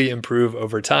slowly improve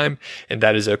over time, and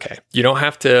that is okay. You don't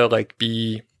have to like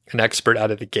be an expert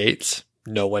out of the gates.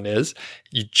 No one is.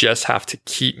 You just have to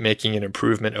keep making an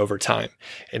improvement over time.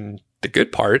 And the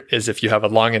good part is, if you have a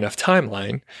long enough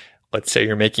timeline, let's say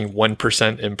you're making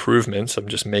 1% improvements. I'm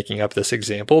just making up this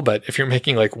example, but if you're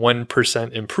making like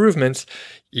 1% improvements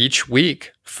each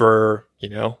week for,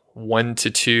 1 to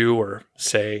 2 or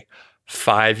say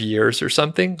 5 years or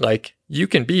something, like, you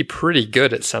can be pretty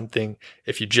good at something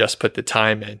if you just put the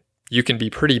time in. You can be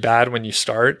pretty bad when you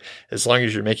start. As long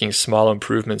as you're making small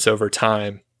improvements over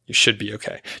time, you should be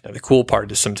okay. Now, the cool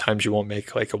part is sometimes you won't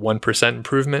make like a 1%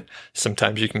 improvement.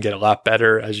 Sometimes you can get a lot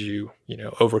better as you,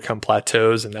 overcome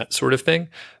plateaus and that sort of thing.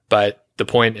 But the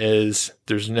point is,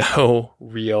 there's no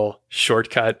real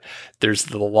shortcut. There's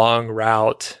the long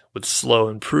route with slow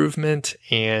improvement.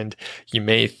 And you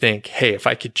may think, hey, if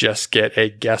I could just get a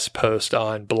guest post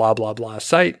on blah, blah, blah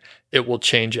site, it will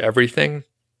change everything.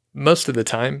 Most of the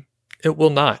time, it will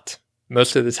not.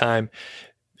 Most of the time,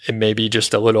 it may be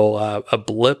just a little a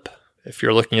blip If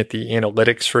you're looking at the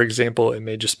analytics, for example, it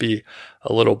may just be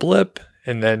a little blip,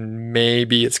 and then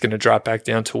maybe it's going to drop back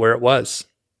down to where it was.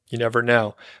 You never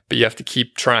know, but you have to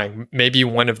keep trying. Maybe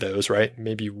one of those, right?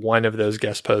 Maybe one of those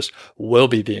guest posts will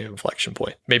be the inflection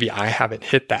point. Maybe I haven't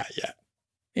hit that yet.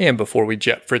 And before we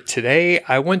jet for today,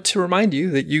 I want to remind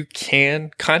you that you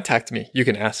can contact me. You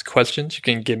can ask questions. You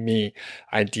can give me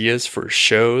ideas for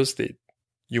shows that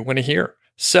you want to hear.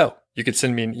 So you can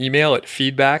send me an email at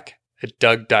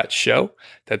feedback@doug.show.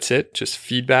 That's it. Just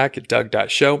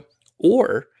feedback@doug.show.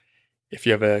 Or if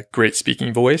you have a great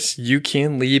speaking voice, you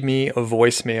can leave me a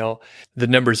voicemail. The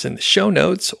number's in the show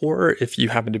notes, or if you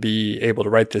happen to be able to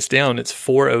write this down, it's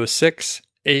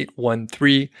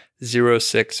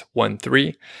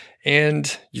 406-813-0613.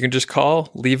 And you can just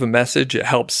call, leave a message. It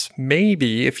helps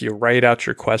maybe if you write out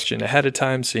your question ahead of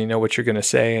time so you know what you're going to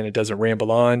say and it doesn't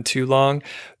ramble on too long.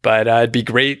 But it'd be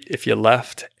great if you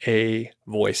left a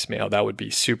voicemail. That would be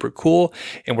super cool.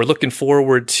 And we're looking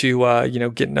forward to,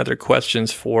 getting other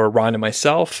questions for Ron and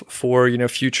myself for,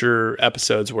 future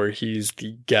episodes where he's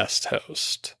the guest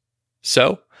host.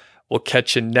 So we'll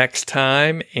catch you next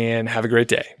time and have a great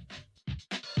day.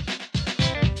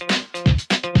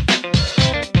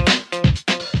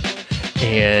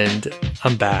 And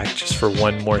I'm back just for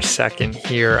one more second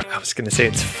here. I was going to say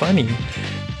it's funny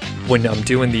when I'm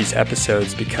doing these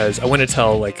episodes because I want to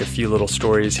tell like a few little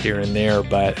stories here and there,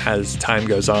 but as time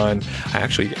goes on, I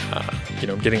actually,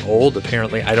 I'm getting old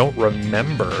apparently. I don't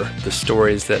remember the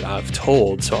stories that I've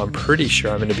told, so I'm pretty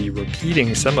sure I'm going to be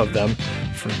repeating some of them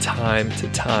from time to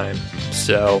time.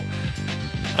 So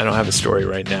I don't have a story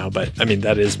right now, but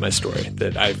that is my story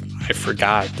that I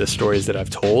forgot the stories that I've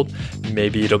told.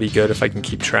 Maybe it'll be good if I can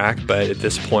keep track, but at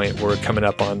this point we're coming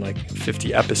up on like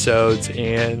 50 episodes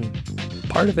and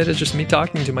part of it is just me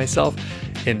talking to myself.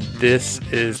 And this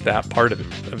is that part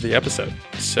of the episode.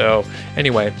 So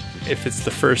anyway, if it's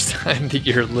the first time that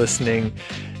you're listening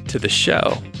to the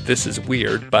show, this is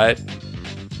weird, but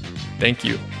thank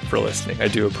you for listening. I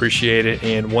do appreciate it.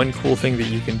 And one cool thing that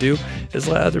you can do is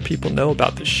let other people know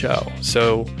about the show.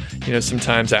 So,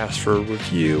 sometimes ask for a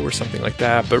review or something like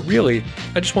that. But really,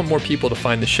 I just want more people to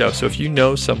find the show. So if you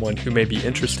know someone who may be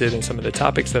interested in some of the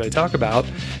topics that I talk about,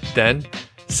 then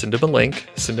send them a link,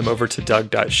 send them over to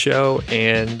doug.show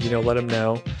and, let them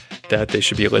know that they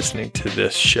should be listening to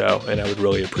this show. And I would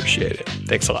really appreciate it.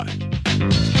 Thanks a lot.